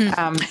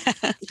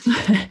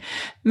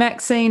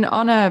 Maxine,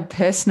 on a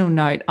personal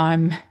note,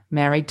 I'm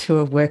married to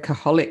a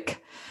workaholic,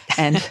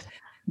 and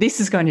this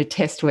is going to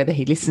test whether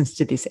he listens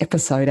to this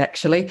episode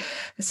actually.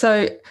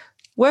 So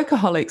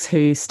workaholics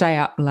who stay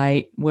up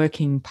late,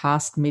 working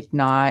past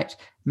midnight,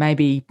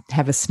 maybe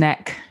have a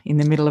snack in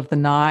the middle of the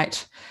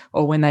night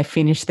or when they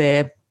finish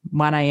their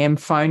 1 a.m.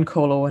 phone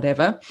call or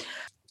whatever,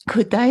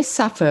 could they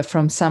suffer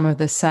from some of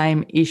the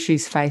same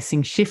issues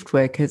facing shift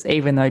workers,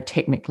 even though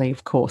technically,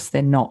 of course,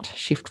 they're not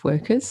shift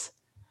workers?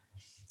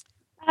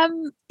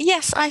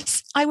 Yes,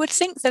 I would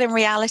think that in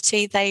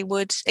reality they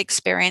would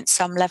experience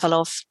some level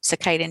of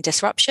circadian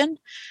disruption.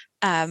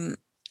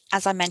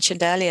 As I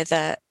mentioned earlier,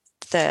 the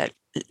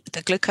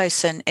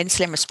glucose and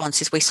insulin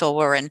responses we saw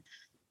were in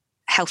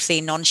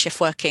healthy non-shift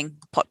working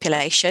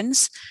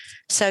populations.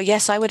 So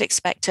yes, I would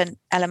expect an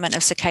element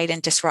of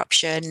circadian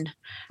disruption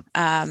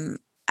and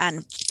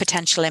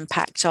potential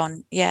impact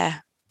on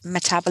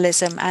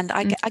metabolism and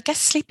I guess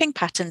sleeping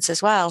patterns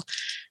as well.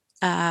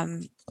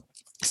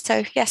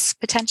 So yes,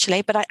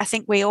 potentially, but I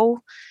think we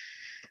all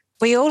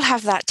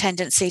have that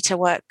tendency to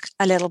work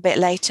a little bit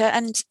later.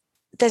 And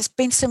there's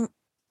been some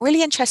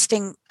really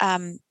interesting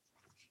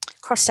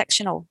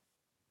cross-sectional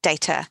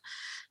data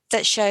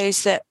that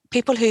shows that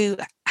people who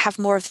have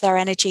more of their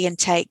energy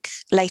intake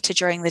later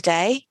during the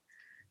day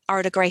are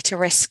at a greater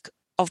risk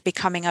of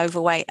becoming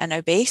overweight and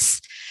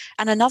obese.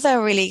 And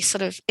another really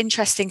sort of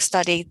interesting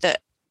study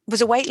that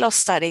was a weight loss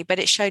study, but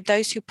it showed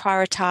those who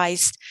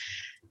prioritized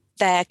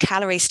their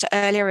calories to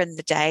earlier in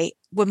the day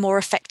were more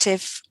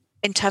effective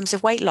in terms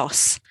of weight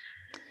loss.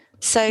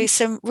 So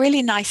some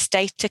really nice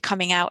data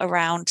coming out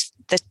around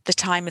the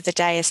time of the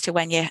day as to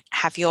when you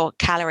have your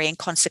calorie and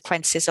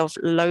consequences of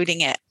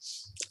loading it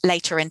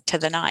later into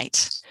the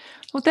night.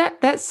 Well,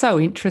 that's so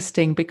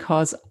interesting,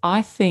 because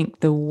I think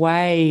the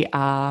way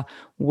our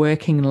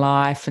working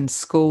life and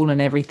school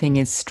and everything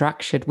is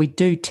structured, we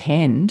do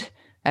tend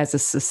as a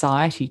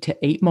society to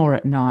eat more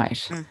at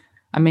night.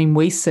 I mean,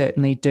 we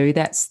certainly do.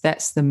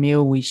 That's the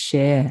meal we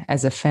share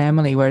as a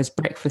family, whereas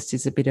breakfast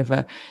is a bit of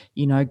a,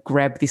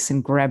 grab this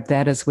and grab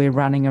that as we're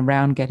running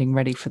around getting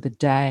ready for the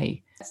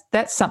day.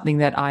 That's something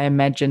that I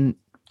imagine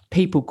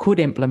people could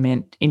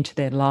implement into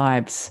their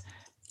lives.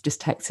 It just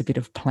takes a bit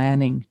of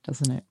planning,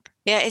 doesn't it?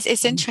 Yeah,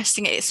 it's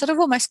interesting. It sort of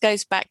almost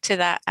goes back to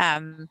that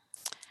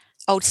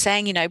old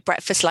saying,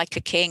 breakfast like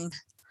a king,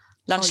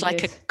 lunch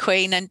like a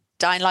queen, and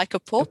dine like a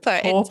pauper.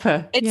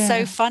 It's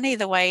so funny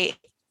the way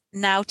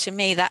now, to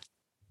me, that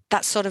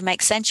sort of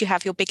makes sense. You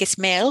have your biggest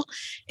meal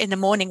in the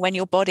morning when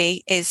your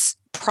body is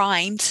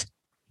primed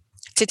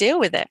to deal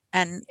with it,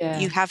 and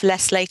you have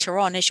less later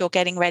on as you're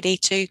getting ready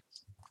to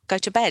go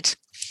to bed.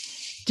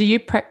 Do you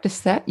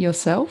practice that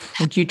yourself?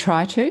 Or do you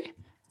try to?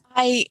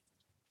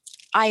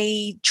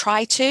 I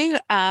try to.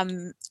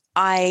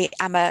 I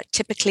am a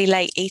typically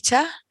late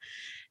eater,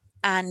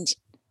 and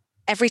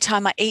every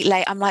time I eat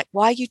late, I'm like,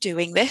 why are you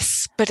doing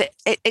this? But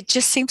it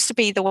just seems to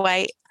be the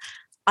way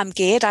I'm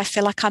geared. I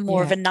feel like I'm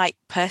more of a night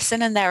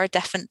person, and there are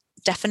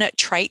definite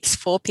traits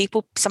for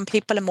people. Some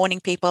people are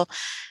morning people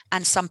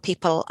and some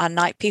people are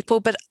night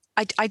people, but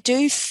I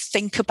do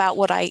think about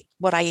what I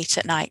eat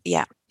at night.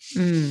 Yeah.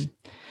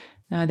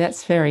 No,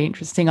 that's very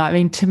interesting. I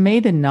mean, to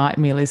me, the night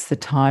meal is the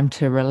time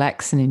to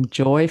relax and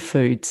enjoy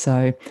food.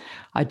 So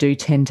I do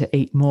tend to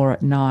eat more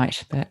at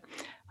night, but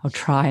I'll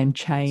try and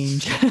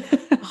change.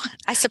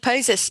 I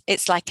suppose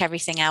it's like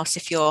everything else.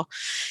 If you're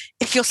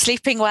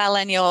sleeping well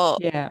and you're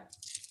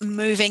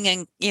moving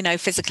and,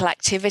 physical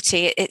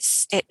activity,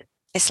 it's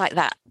like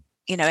that,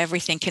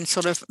 everything in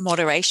sort of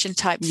moderation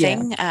type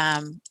thing.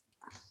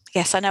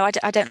 Yes, I know.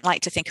 I don't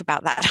like to think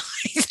about that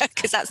either,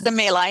 because that's the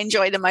meal I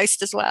enjoy the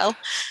most as well.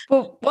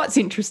 Well, what's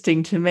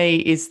interesting to me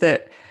is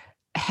that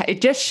it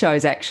just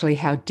shows actually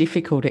how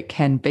difficult it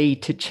can be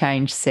to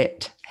change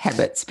set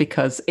habits,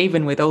 because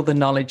even with all the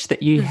knowledge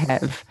that you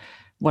have,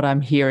 what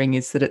I'm hearing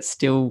is that it's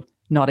still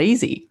not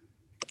easy.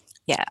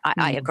 Yeah,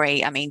 I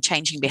agree. I mean,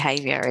 changing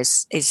behaviour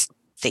is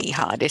the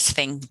hardest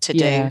thing to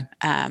do,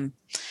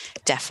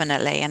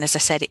 definitely. And as I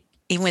said,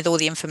 even with all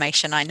the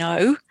information I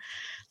know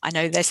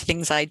there's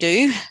things I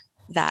do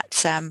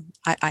that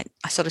I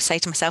sort of say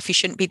to myself, you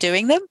shouldn't be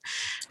doing them.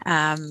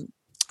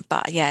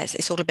 But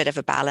it's all a bit of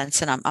a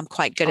balance, and I'm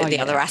quite good at the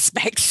other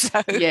aspects.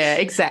 So. Yeah,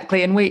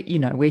 exactly. And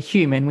we're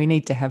human. We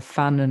need to have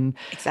fun and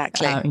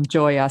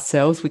enjoy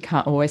ourselves. We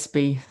can't always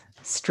be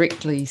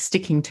strictly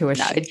sticking to a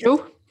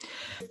schedule.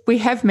 We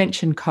have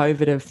mentioned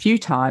COVID a few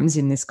times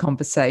in this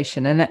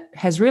conversation, and it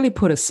has really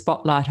put a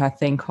spotlight, I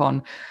think,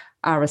 on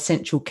our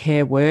essential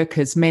care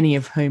workers, many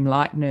of whom,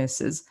 like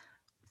nurses,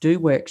 do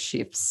work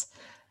shifts.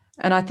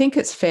 And I think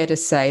it's fair to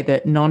say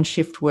that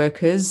non-shift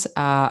workers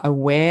are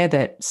aware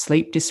that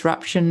sleep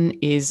disruption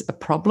is a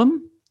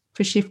problem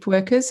for shift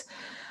workers,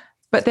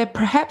 but they're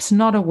perhaps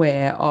not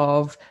aware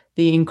of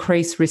the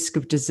increased risk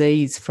of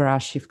disease for our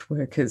shift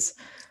workers.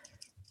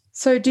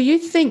 So do you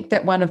think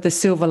that one of the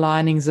silver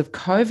linings of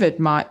COVID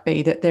might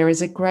be that there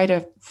is a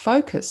greater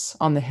focus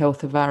on the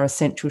health of our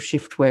essential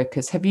shift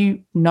workers? Have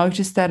you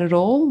noticed that at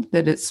all,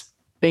 that it's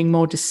being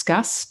more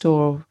discussed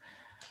or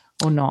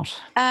not?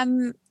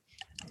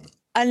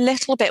 A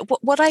little bit.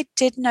 What I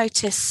did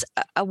notice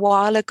a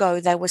while ago,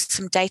 there was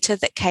some data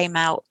that came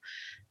out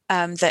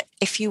that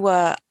if you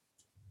were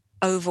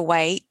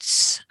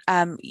overweight,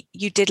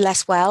 you did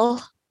less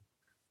well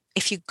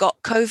if you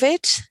got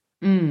COVID.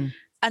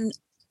 And,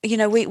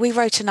 we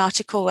wrote an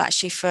article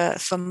actually for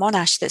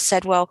Monash that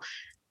said, well,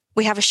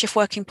 we have a shift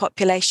working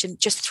population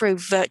just through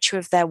virtue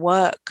of their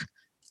work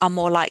are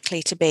more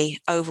likely to be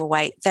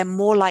overweight. They're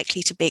more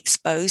likely to be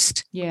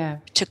exposed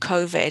to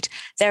COVID.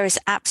 There is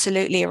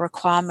absolutely a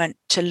requirement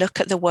to look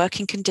at the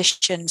working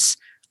conditions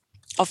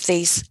of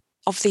these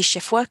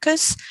shift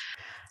workers.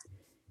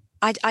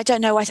 I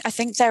don't know. I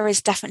think there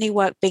is definitely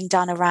work being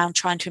done around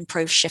trying to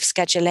improve shift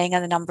scheduling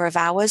and the number of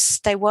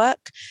hours they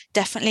work.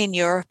 Definitely in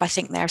Europe, I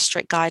think there are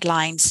strict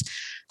guidelines.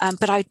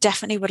 But I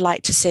definitely would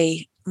like to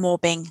see more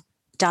being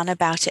done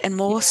about it and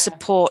more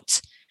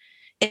support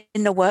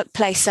in the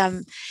workplace.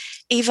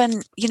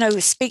 Even,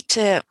 speak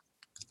to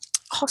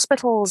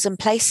hospitals and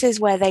places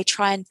where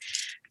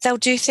they'll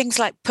do things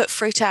like put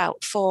fruit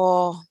out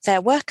for their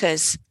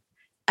workers.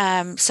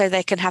 So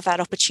they can have that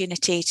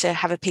opportunity to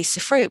have a piece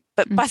of fruit.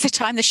 But by the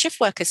time the shift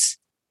workers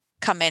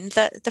come in,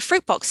 the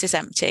fruit box is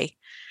empty.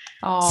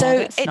 Oh, so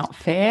that's not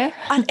fair.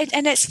 and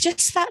it's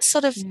just that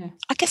sort of,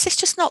 I guess it's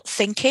just not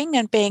thinking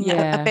and being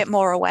a bit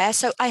more aware.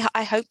 So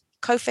I hope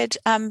COVID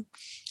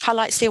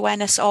highlights the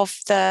awareness of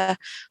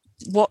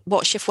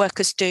what shift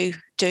workers do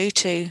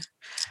to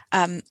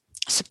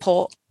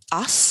support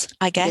us,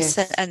 I guess,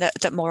 and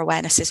that more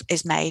awareness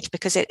is made,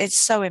 because it's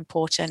so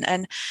important.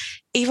 And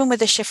even with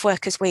the shift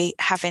workers we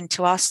have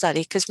into our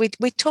study, because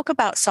we talk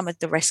about some of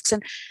the risks,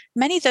 and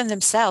many of them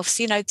themselves,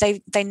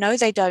 they know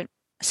they don't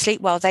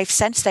sleep well, they've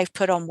sensed they've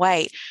put on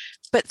weight,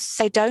 but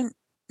they don't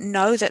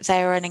know that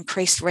they're an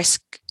increased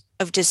risk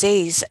of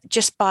disease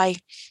just by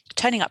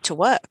turning up to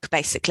work.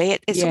 Basically,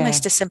 it's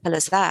almost as simple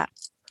as that.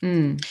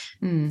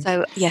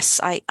 So yes,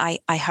 I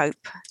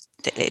hope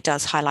that it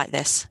does highlight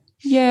this.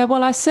 Yeah,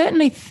 well, I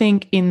certainly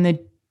think in the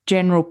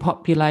general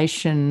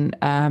population,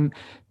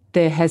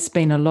 there has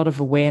been a lot of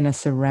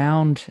awareness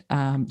around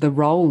the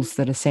roles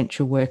that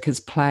essential workers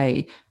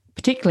play,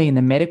 particularly in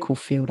the medical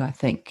field, I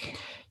think,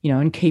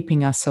 in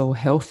keeping us all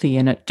healthy.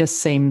 And it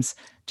just seems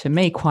to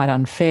me quite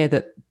unfair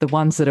that the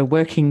ones that are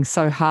working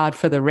so hard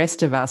for the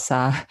rest of us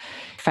are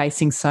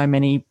facing so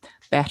many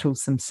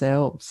battles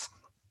themselves.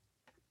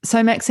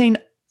 So, Maxine,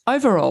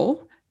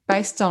 overall,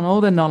 based on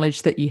all the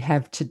knowledge that you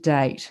have to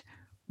date,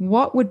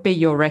 what would be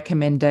your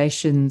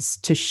recommendations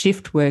to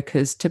shift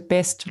workers to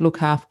best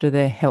look after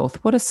their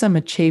health? What are some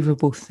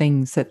achievable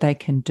things that they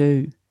can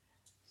do?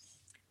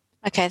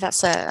 Okay,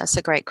 that's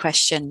a great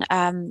question.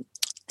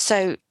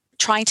 So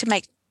trying to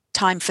make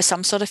time for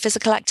some sort of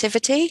physical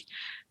activity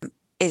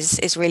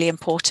is really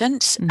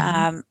important.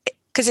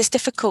 Because it's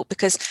difficult,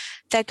 because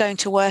they're going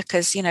to work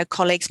as,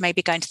 colleagues may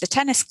be going to the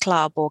tennis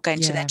club or going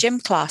to their gym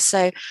class.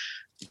 So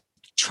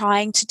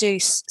trying to do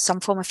some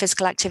form of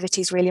physical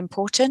activity is really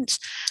important.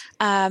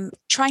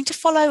 Trying to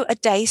follow a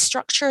day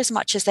structure as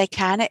much as they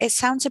can. It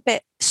sounds a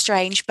bit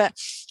strange, but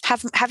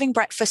having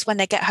breakfast when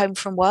they get home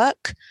from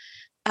work.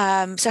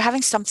 So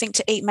having something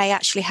to eat may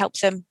actually help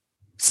them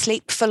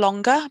sleep for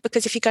longer,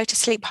 because if you go to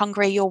sleep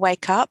hungry, you'll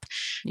wake up.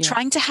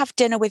 Trying to have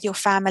dinner with your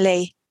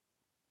family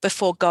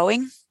before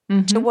going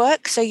to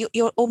work. So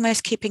you're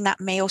almost keeping that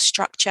meal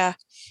structure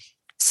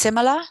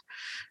similar.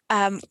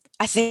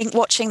 I think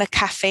watching the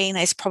caffeine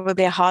is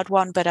probably a hard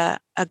one, but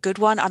a good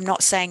one. I'm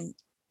not saying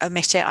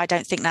omit it. I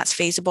don't think that's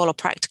feasible or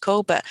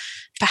practical, but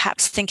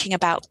perhaps thinking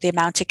about the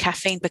amount of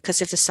caffeine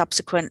because of the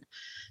subsequent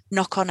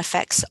knock-on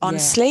effects on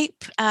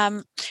sleep.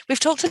 We've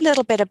talked a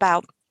little bit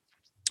about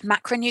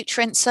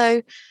macronutrients.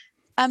 So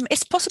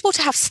it's possible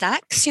to have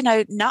snacks,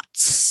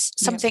 nuts,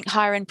 something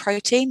higher in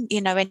protein,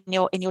 in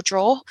your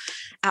drawer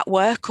at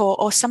work,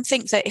 or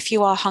something that if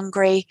you are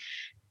hungry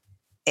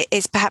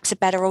is perhaps a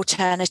better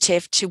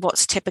alternative to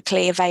what's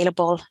typically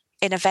available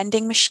in a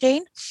vending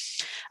machine.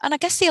 And I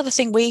guess the other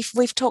thing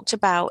we've talked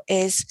about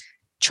is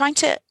trying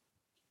to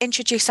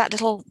introduce that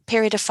little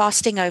period of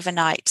fasting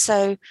overnight.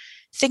 So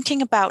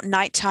thinking about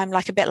nighttime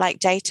like a bit like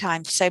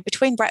daytime. So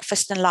between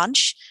breakfast and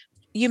lunch,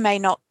 you may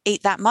not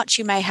eat that much.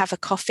 You may have a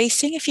coffee.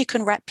 Seeing if you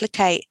can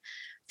replicate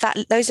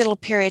those little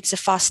periods of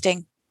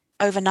fasting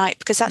overnight,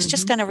 because that's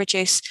just going to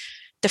reduce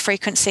the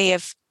frequency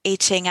of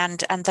eating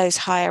and those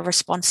higher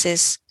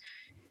responses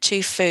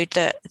to food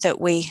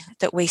that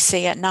we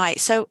see at night.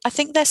 So I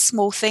think there's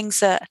small things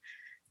that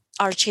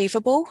are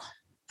achievable,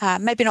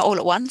 maybe not all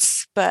at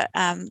once, but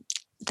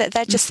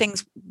they're just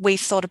things we've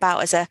thought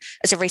about as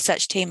a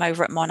research team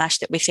over at Monash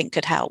that we think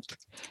could help.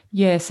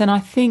 Yes, and I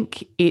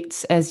think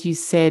it's, as you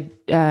said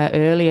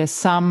earlier,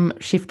 some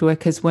shift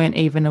workers weren't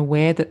even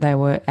aware that they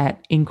were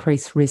at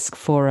increased risk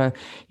for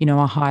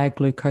a higher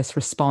glucose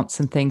response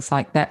and things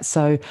like that.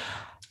 So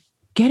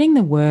getting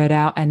the word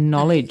out and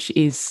knowledge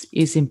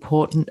is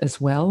important as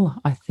well,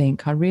 I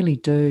think. I really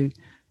do.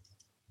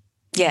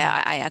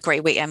 Yeah, I agree.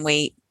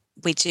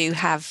 We do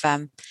have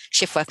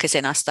shift workers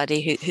in our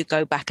study who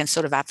go back and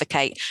sort of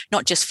advocate,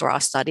 not just for our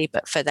study,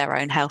 but for their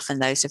own health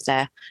and those of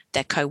their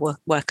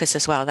co-workers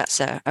as well. That's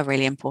a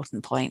really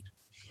important point.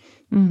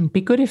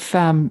 Be good if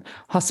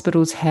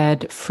hospitals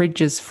had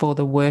fridges for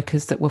the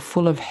workers that were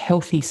full of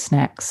healthy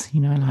snacks,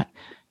 like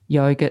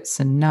yogurts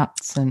and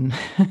nuts and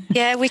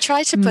yeah, we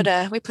tried to put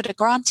a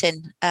grant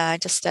in I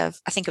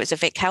think it was a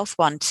Vic Health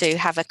one, to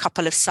have a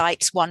couple of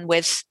sites, one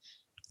with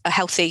a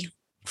healthy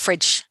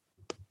fridge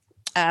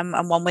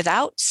and one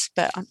without,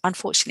 but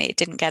unfortunately it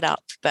didn't get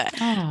up. But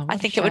I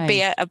think it would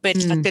be a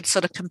good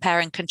sort of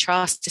compare and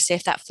contrast to see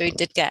if that food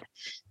did get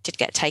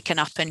taken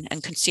up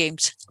and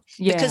consumed.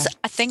 Because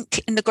I think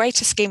in the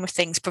greater scheme of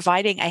things,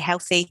 providing a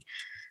healthy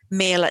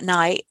meal at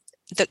night,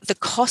 the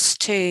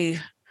cost to,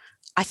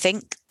 I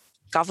think,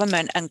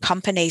 government and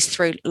companies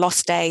through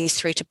lost days,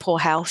 through to poor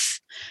health,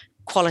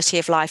 quality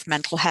of life,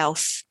 mental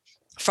health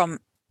from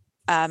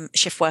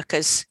shift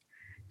workers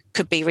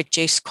could be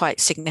reduced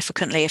quite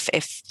significantly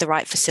if the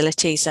right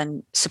facilities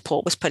and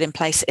support was put in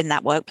place in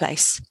that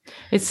workplace.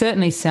 It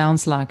certainly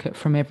sounds like it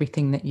from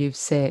everything that you've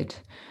said.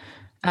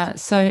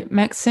 So,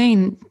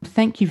 Maxine,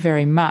 thank you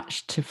very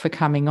much for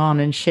coming on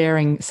and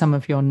sharing some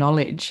of your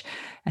knowledge.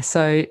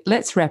 So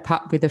let's wrap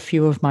up with a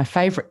few of my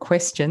favourite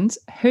questions.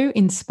 Who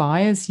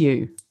inspires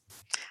you?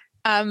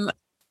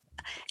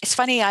 It's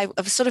funny, I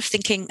was sort of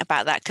thinking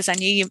about that because I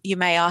knew you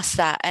may ask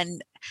that.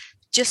 And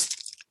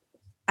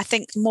I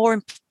think more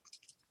and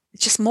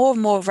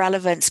more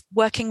relevance,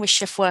 working with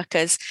shift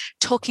workers,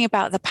 talking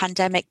about the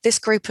pandemic, this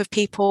group of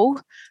people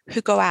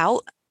who go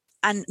out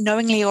and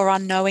knowingly or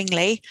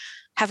unknowingly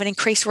have an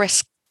increased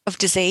risk of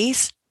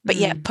disease, but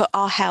yet put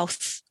our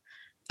health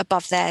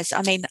above theirs.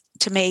 I mean,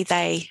 to me,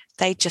 they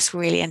just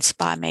really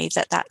inspire me,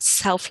 that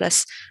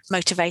selfless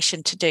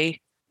motivation to do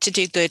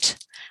good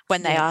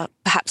when they are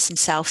perhaps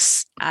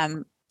themselves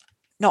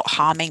not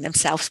harming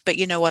themselves, but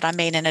you know what I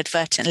mean,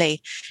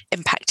 inadvertently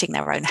impacting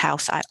their own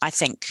health. I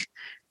think,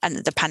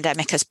 and the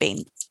pandemic has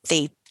been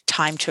the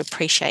time to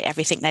appreciate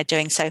everything they're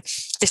doing. So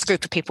this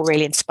group of people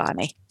really inspire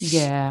me.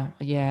 Yeah.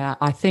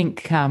 I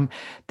think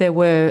there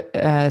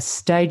were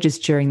stages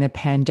during the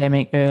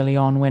pandemic early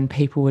on when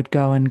people would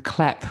go and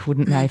clap,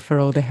 wouldn't they, for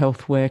all the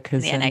health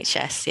workers. The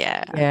NHS,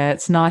 yeah. Yeah,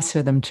 it's nice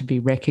for them to be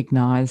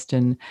recognised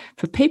and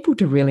for people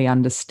to really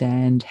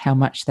understand how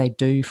much they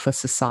do for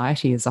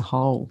society as a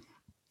whole.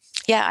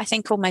 Yeah, I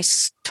think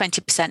almost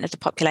 20% of the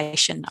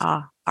population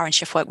are in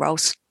shift work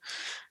roles.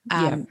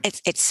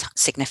 It's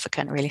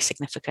significant, really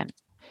significant.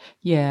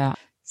 Yeah.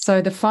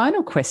 So the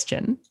final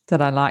question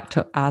that I like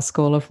to ask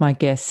all of my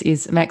guests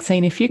is,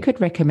 Maxine, if you could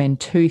recommend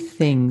 2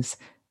 things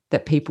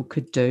that people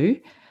could do,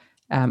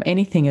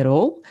 anything at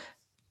all,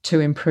 to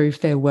improve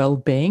their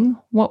well-being,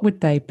 what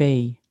would they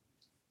be?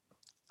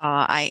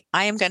 I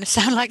am going to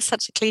sound like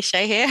such a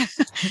cliche here,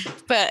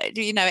 but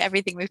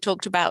everything we've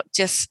talked about,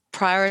 just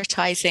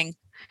prioritizing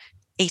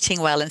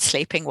eating well and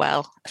sleeping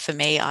well for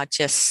me are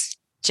just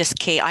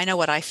key. I know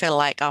what I feel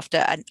like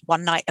after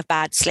one night of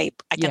bad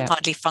sleep. I can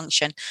hardly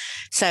function.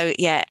 So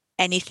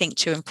anything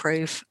to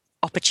improve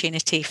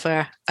opportunity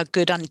for a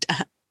good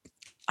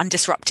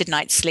undisrupted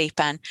night's sleep,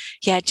 and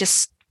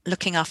just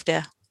looking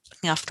after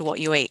what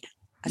you eat.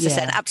 As I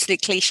said, an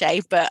absolute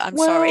cliche, but I'm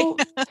sorry.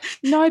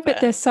 No, but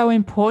they're so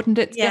important.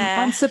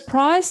 I'm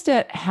surprised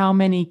at how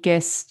many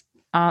guests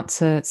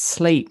answer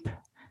sleep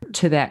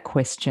to that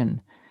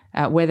question,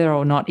 whether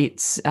or not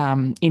it's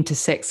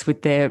intersects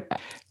with their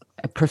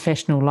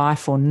professional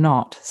life or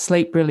not.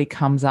 Sleep really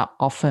comes up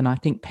often. I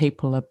think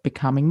people are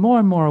becoming more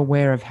and more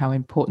aware of how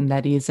important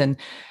that is, and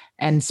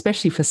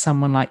especially for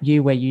someone like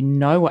you, where you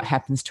know what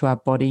happens to our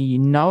body, you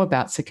know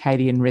about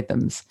circadian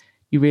rhythms,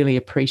 you really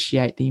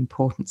appreciate the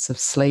importance of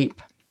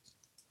sleep.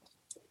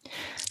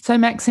 So,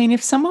 Maxine,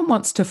 if someone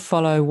wants to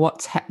follow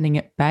what's happening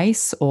at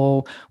BASE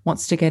or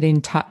wants to get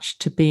in touch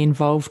to be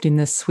involved in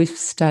the SWIFT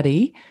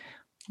study,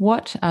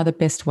 what are the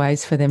best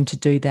ways for them to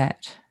do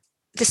that?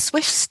 The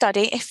SWIFT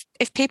study, if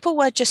people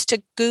were just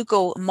to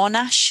Google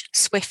Monash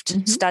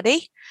SWIFT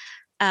study,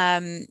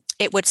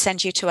 it would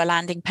send you to a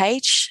landing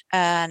page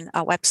and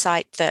a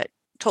website that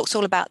talks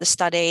all about the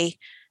study,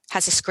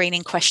 has a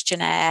screening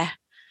questionnaire,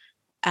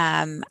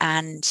 and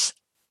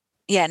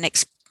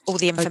all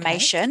the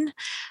information.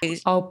 Okay.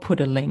 I'll put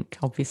a link,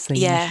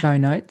 obviously, in the show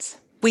notes.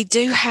 We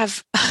do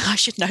have, I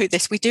should know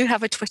this, we do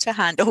have a Twitter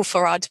handle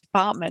for our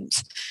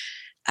department.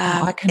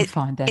 I can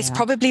find that It's out.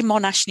 Probably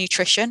Monash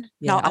Nutrition.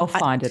 Yeah, I'll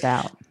find it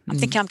out. I'm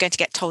thinking I'm going to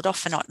get told off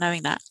for not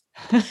knowing that.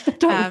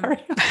 Don't worry.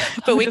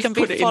 But we can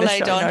be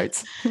followed on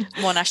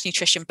Monash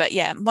Nutrition. But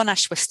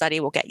Monash SWIFT study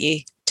will get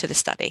you to the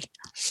study.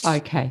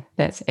 Okay,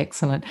 that's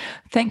excellent.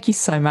 Thank you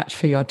so much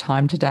for your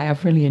time today.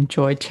 I've really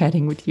enjoyed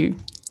chatting with you.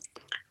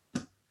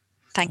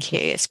 Thank you.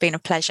 It's been a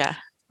pleasure.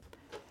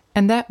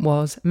 And that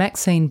was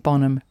Maxine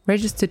Bonham,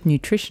 Registered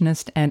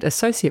Nutritionist and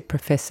Associate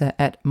Professor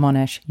at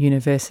Monash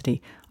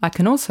University. I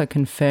can also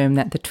confirm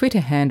that the Twitter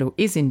handle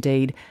is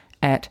indeed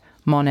at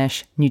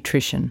Monash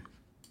Nutrition.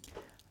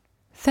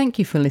 Thank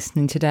you for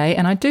listening today,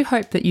 and I do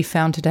hope that you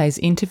found today's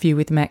interview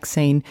with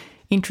Maxine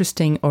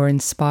interesting or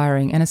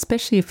inspiring, and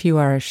especially if you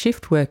are a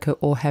shift worker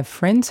or have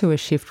friends who are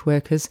shift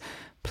workers,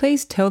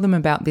 please tell them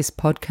about this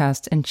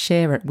podcast and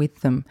share it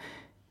with them.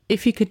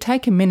 If you could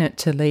take a minute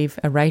to leave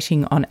a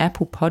rating on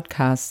Apple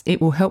Podcasts,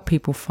 it will help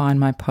people find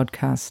my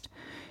podcast.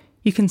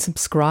 You can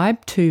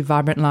subscribe to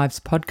Vibrant Lives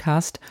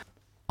podcast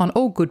on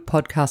all good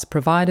podcast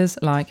providers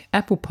like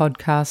Apple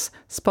Podcasts,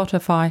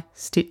 Spotify,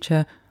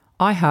 Stitcher,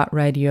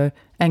 iHeartRadio,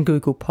 and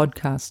Google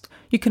Podcast.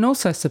 You can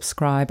also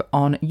subscribe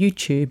on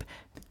YouTube.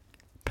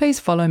 Please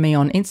follow me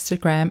on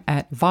Instagram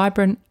at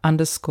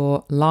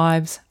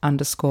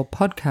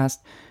vibrant_lives_podcast.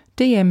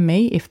 DM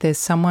me if there's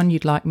someone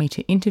you'd like me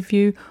to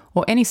interview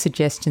or any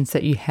suggestions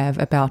that you have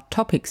about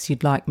topics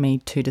you'd like me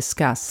to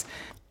discuss,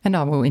 and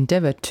I will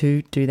endeavour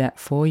to do that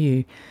for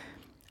you.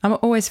 I'm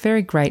always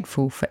very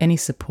grateful for any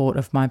support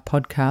of my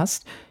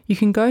podcast. You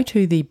can go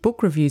to the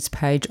book reviews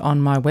page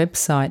on my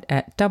website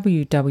at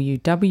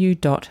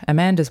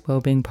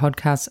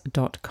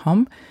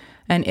www.amandaswellbeingpodcast.com.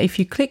 And if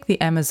you click the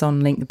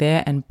Amazon link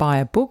there and buy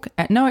a book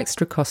at no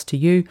extra cost to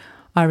you,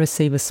 I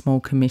receive a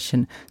small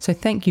commission. So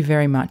thank you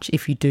very much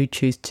if you do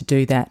choose to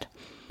do that.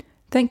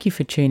 Thank you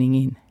for tuning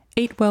in.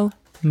 Eat well,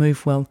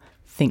 move well,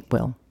 think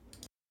well.